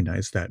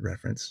recognize that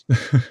reference.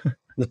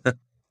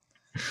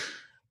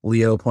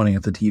 Leo pointing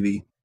at the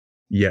TV.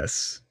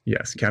 Yes.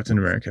 Captain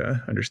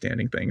America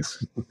understanding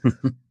things.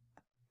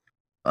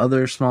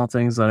 Other small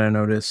things that I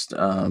noticed,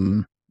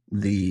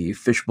 the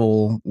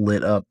fishbowl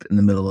lit up in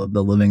the middle of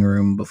the living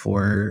room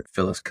before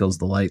Phyllis kills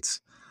the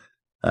lights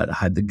to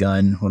hide the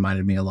gun.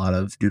 Reminded me a lot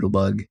of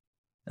Doodlebug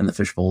and the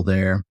fishbowl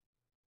there.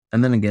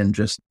 And then again,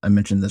 I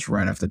mentioned this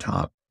right off the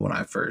top when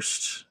I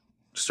first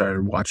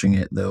started watching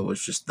it, though,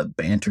 was just the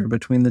banter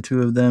between the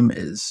two of them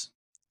is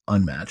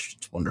unmatched.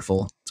 It's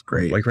wonderful. It's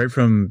great. Like right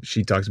from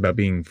she talks about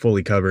being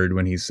fully covered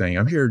when he's saying,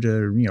 I'm here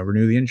to,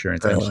 renew the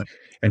insurance.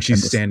 And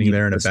she's standing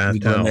there in a bath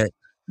towel.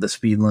 The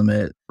speed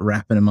limit,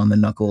 wrapping him on the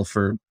knuckle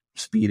for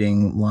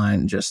speeding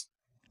line, just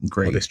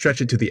great. Oh, they stretch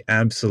it to the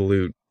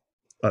absolute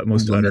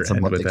utmost utter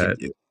end with that.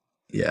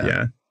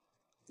 Yeah.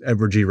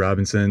 Edward G.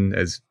 Robinson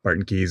as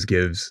Barton Keyes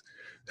gives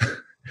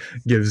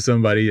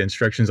somebody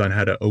instructions on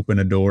how to open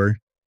a door.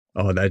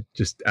 Oh, that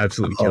just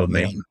absolutely killed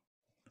me.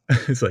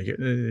 It's like,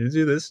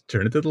 do this,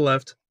 turn it to the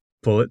left,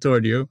 pull it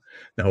toward you,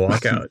 now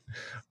walk out.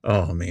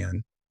 Oh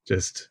man,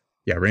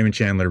 Raymond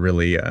Chandler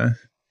really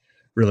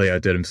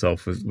outdid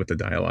himself with the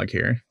dialogue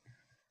here.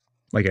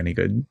 Like any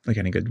good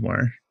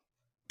noir.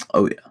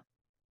 Oh yeah.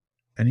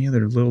 Any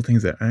other little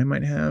things that I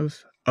might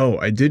have? Oh,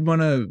 I did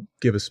want to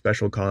give a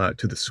special call out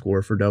to the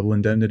score for Double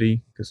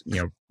Indemnity because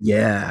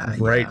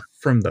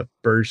from the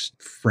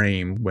first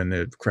frame when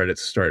the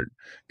credits start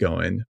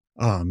going,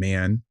 oh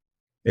man,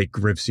 it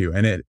grips you.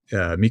 And it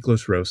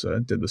Miklos Rosa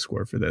did the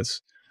score for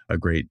this, a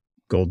great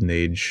golden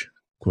age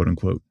quote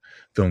unquote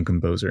film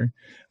composer,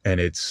 and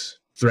it's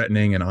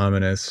threatening and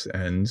ominous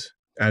and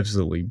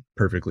absolutely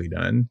perfectly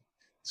done.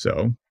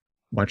 So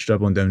watch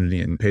Double Indemnity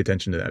and pay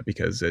attention to that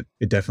because it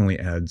definitely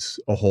adds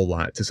a whole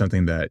lot to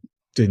something that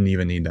didn't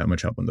even need that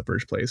much help in the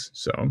first place.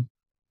 So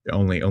it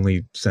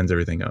only sends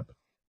everything up.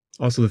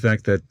 Also, the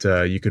fact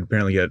that you could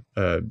apparently get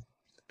a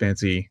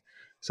fancy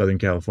Southern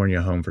California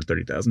home for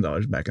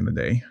 $30,000 back in the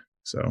day.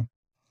 So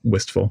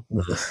wistful.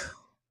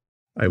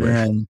 I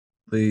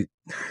wish.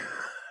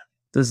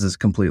 This is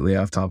completely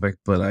off topic,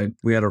 but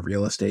we had we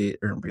had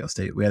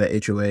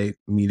a HOA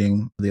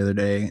meeting the other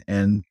day,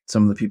 and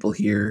some of the people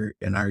here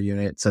in our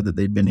unit said that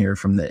they'd been here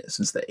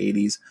since the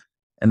 80s,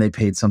 and they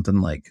paid something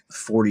like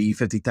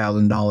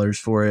 $50,000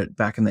 for it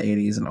back in the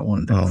 80s, and I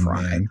wanted to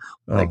cry. Man.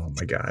 Oh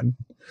my God.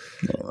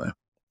 Anyway.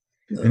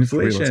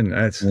 Inflation.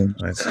 Let's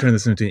turn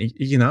this into an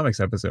economics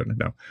episode.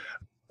 No.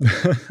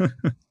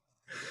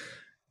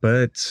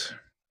 But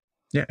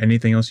yeah,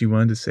 anything else you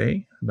wanted to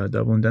say about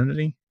Double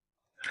Indemnity?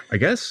 I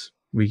guess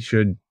we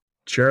should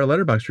share our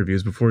Letterboxd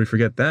reviews before we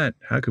forget that.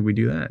 How could we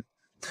do that?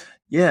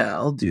 Yeah,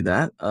 I'll do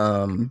that.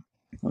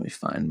 Let me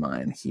find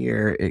mine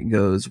here. It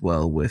goes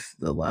well with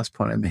the last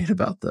point I made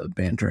about the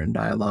banter and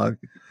dialogue.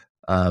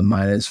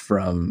 Mine is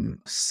from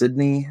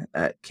Sydney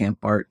at Camp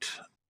Art,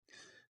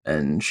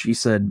 and she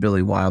said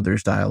Billy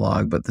Wilder's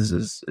dialogue, but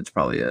it's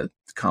probably a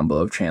combo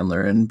of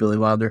Chandler and Billy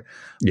Wilder.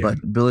 Yeah.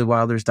 But Billy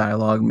Wilder's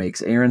dialogue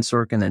makes Aaron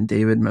Sorkin and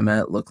David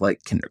Mamet look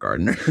like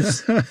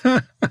kindergartners.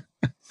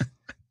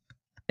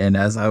 And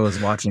as I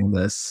was watching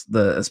this,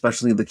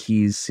 especially the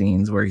Keyes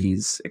scenes where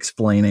he's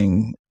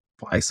explaining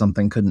why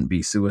something couldn't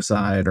be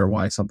suicide or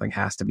why something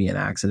has to be an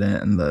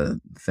accident and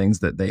the things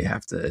that they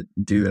have to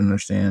do and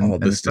understand.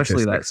 And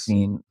especially that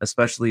scene,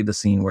 especially the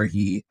scene where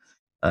he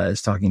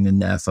is talking to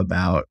Neff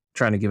about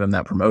trying to give him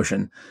that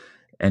promotion.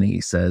 And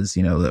he says,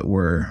 that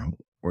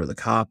we're the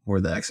cop,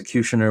 we're the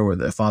executioner, we're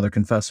the father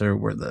confessor,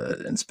 we're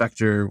the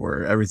inspector,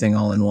 we're everything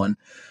all in one.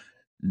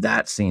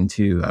 That scene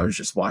too, I was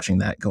just watching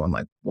that going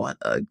like, what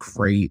a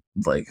great,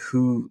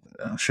 who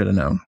should have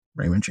known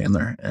Raymond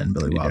Chandler and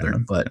Billy Wilder.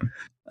 But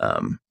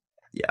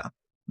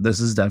this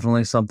is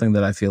definitely something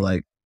that I feel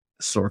like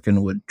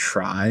Sorkin would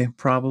try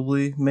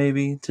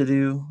maybe to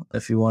do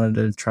if he wanted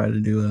to try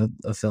to do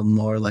a film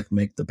noir, like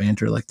make the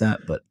banter like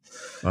that. But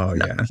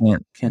can't touch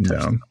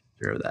the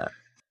banter of that.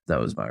 That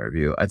was my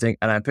review, I think.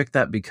 And I picked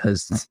that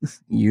because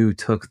you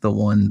took the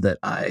one that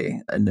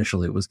I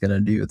initially was going to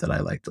do that I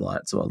liked a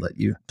lot. So I'll let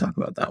you talk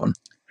about that one.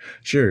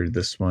 Sure.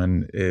 This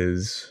one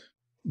is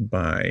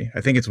I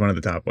think it's one of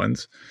the top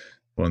ones,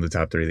 one of the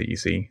top 3 that you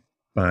see,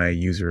 by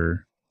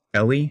user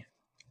Ellie,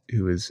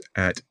 who is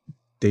at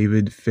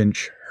David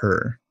Finch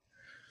Her.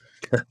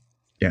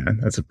 Yeah,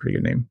 that's a pretty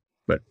good name.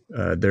 But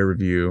their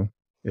review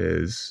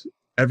is,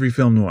 every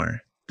film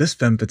noir. This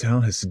femme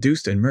fatale has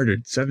seduced and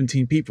murdered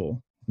 17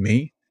 people.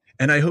 Me?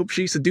 And I hope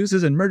she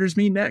seduces and murders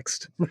me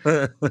next.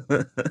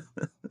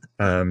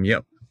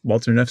 Yep.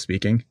 Walter Neff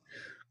speaking.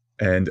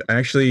 And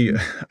actually,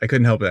 I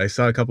couldn't help it. I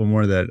saw a couple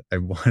more that I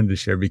wanted to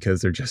share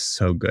because they're just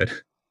so good.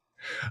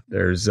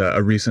 There's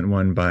a recent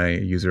one by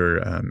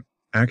user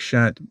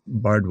Akshat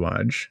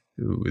Bardwaj,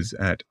 who is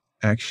at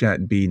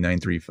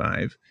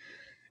AkshatB935.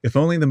 If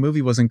only the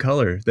movie was in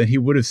color, then he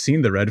would have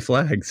seen the red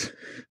flags.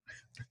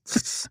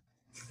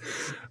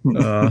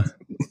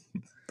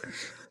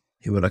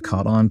 He would have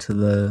caught on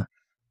to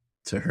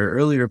her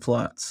earlier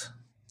plots.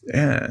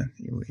 Yeah,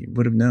 he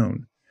would have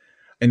known.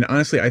 And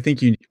honestly, I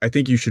think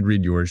you should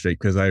read yours, Jake,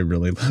 because I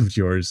really loved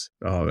yours.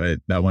 Oh,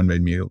 that one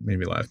made me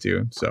laugh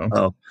too.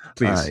 So,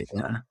 please.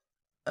 Yeah.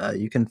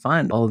 You can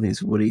find all of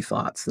these witty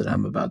thoughts that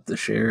I'm about to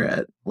share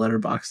at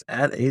Letterboxd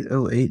at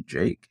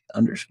 808Jake_.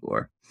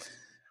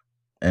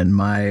 And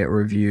my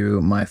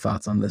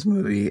thoughts on this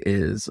movie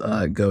is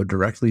go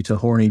directly to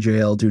horny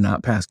jail, do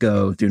not pass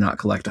go, do not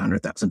collect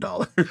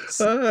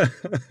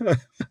 $100,000.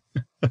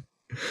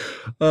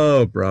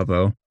 Oh,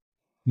 bravo.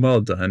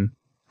 Well done.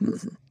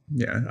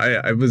 Yeah,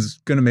 I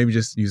was going to maybe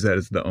just use that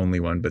as the only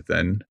one, but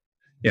then,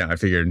 yeah, I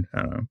figured,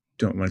 I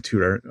don't want to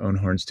toot our own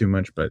horns too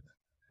much, but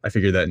I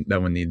figured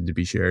that one needed to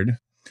be shared.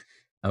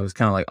 I was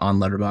kind of like on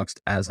Letterboxd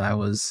as I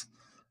was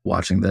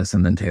watching this,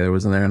 and then Taylor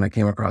was in there, and I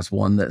came across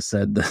one that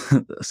said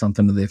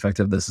something to the effect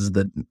of, this is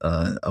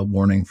a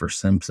warning for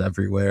simps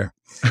everywhere.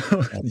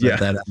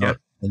 Yeah.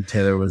 And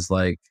Taylor was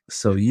like,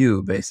 so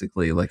you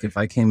basically, like, if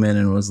I came in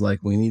and was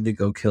like, we need to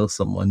go kill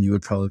someone, you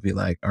would probably be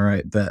like, all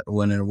right, bet,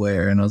 when and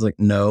where. And I was like,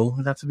 no,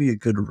 it'd have to be a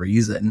good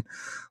reason.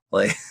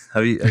 Like,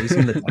 have you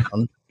seen The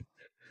Town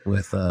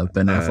with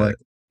Ben Affleck?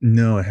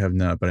 No, I have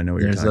not, but I know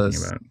what you're talking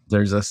about.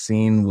 There's a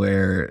scene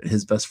where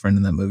his best friend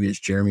in that movie is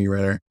Jeremy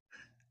Renner.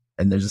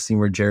 And there's a scene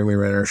where Jeremy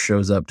Renner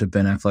shows up to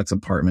Ben Affleck's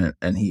apartment,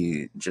 and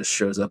he just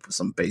shows up with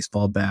some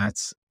baseball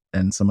bats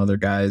and some other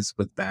guys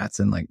with bats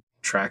and like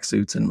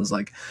tracksuits, and was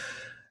like,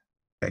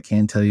 I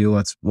can't tell you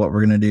what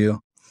we're going to do.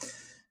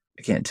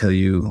 I can't tell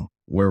you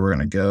where we're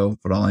going to go,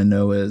 but all I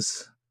know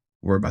is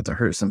we're about to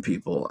hurt some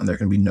people, and there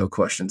can be no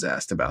questions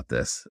asked about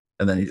this.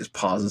 And then he just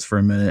pauses for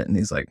a minute, and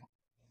he's like,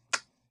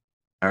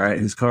 all right,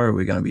 whose car are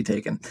we going to be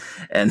taking?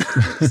 And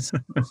so,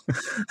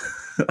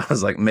 I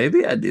was like,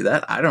 maybe I'd do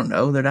that. I don't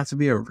know. There'd have to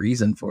be a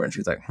reason for it. And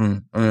she's like,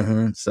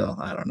 So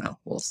I don't know.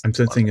 I'm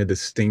sensing a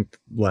distinct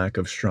lack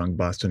of strong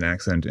Boston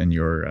accent in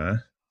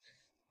your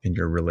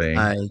relaying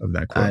of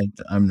that quote.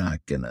 I'm not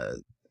going to.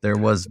 There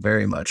was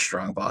very much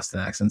strong Boston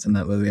accents in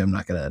that movie. I'm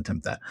not going to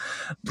attempt that.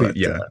 But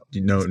yeah,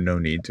 no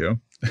need to.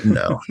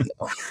 No.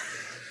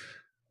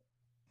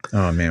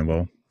 Oh man,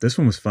 well, this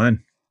one was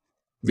fun.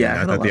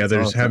 Yeah, I thought the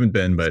others haven't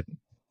been, but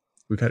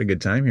we've had a good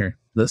time here.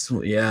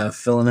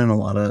 Filling in a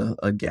lot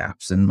of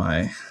gaps in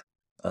my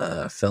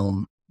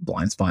film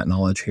blind spot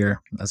knowledge here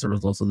as a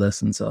result of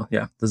this. And so,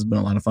 yeah, this has been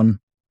a lot of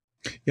fun.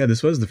 Yeah,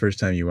 this was the first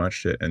time you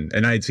watched it,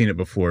 and I had seen it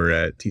before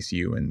at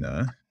TCU, and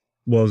it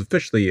was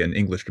officially an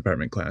English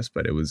department class,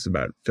 but it was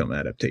about film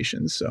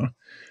adaptations, so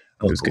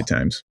it was good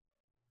times.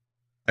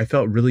 I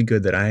felt really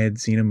good that I had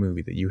seen a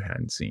movie that you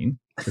hadn't seen,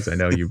 because I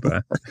know you've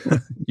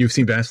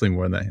seen vastly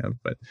more than I have,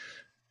 but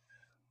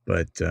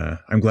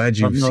I'm glad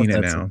you've seen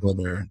it now.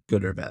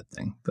 Good or bad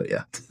thing, but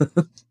yeah.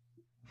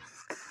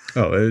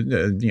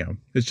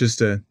 It's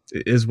just it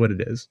is what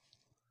it is.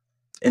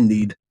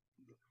 Indeed.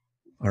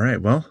 All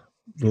right, well,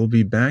 we'll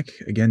be back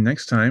again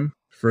next time,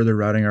 further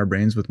rotting our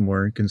brains with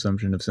more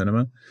consumption of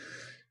cinema.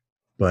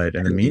 But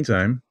in the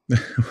meantime, I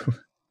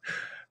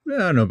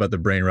don't know about the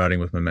brain rotting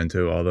with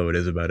Memento, although it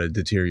is about a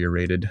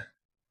deteriorated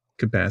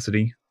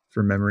capacity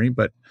for memory.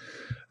 But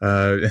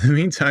in the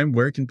meantime,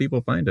 where can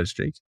people find us,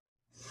 Jake?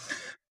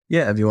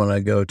 Yeah, if you want to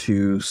go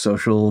to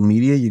social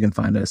media, you can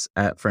find us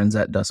at Friends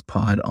at Dusk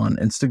Pod on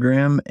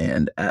Instagram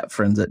and at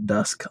Friends at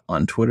Dusk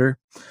on Twitter.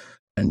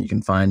 And you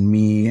can find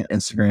me,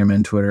 Instagram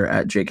and Twitter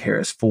at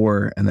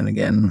JakeHarris4. And then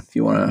again, if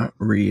you want to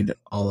read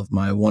all of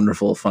my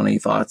wonderful, funny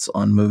thoughts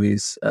on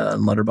movies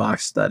and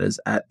Letterboxd, that is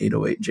at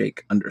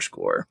 808Jake_.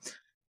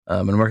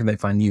 And where can they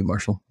find you,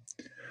 Marshall?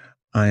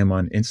 I am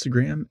on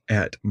Instagram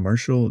at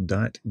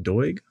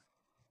marshall.doig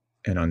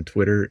and on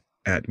Twitter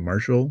at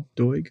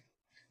marshalldoig.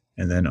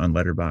 And then on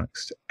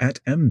Letterboxd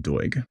at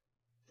mdoig.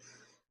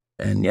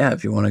 And yeah,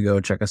 if you want to go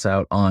check us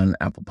out on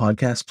Apple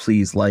Podcasts,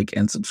 please like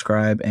and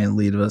subscribe and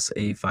leave us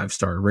a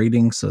 5-star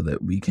rating so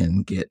that we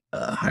can get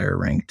higher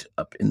ranked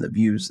up in the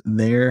views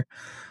there.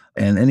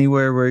 And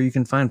anywhere where you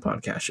can find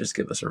podcasts, just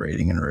give us a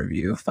rating and a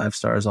review. 5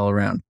 stars all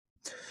around.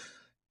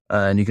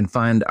 And you can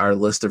find our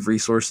list of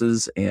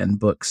resources and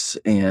books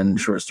and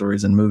short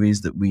stories and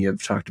movies that we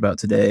have talked about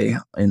today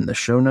in the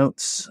show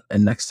notes.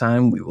 And next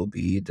time we will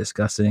be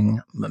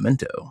discussing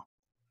Memento.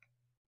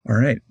 All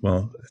right.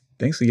 Well,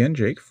 thanks again,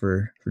 Jake,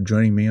 for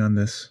joining me on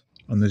this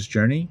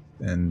journey.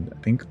 And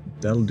I think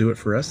that'll do it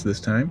for us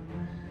this time.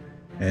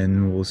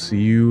 And we'll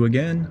see you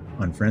again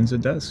on Friends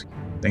at Dusk.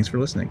 Thanks for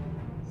listening.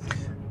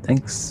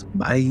 Thanks.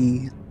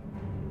 Bye.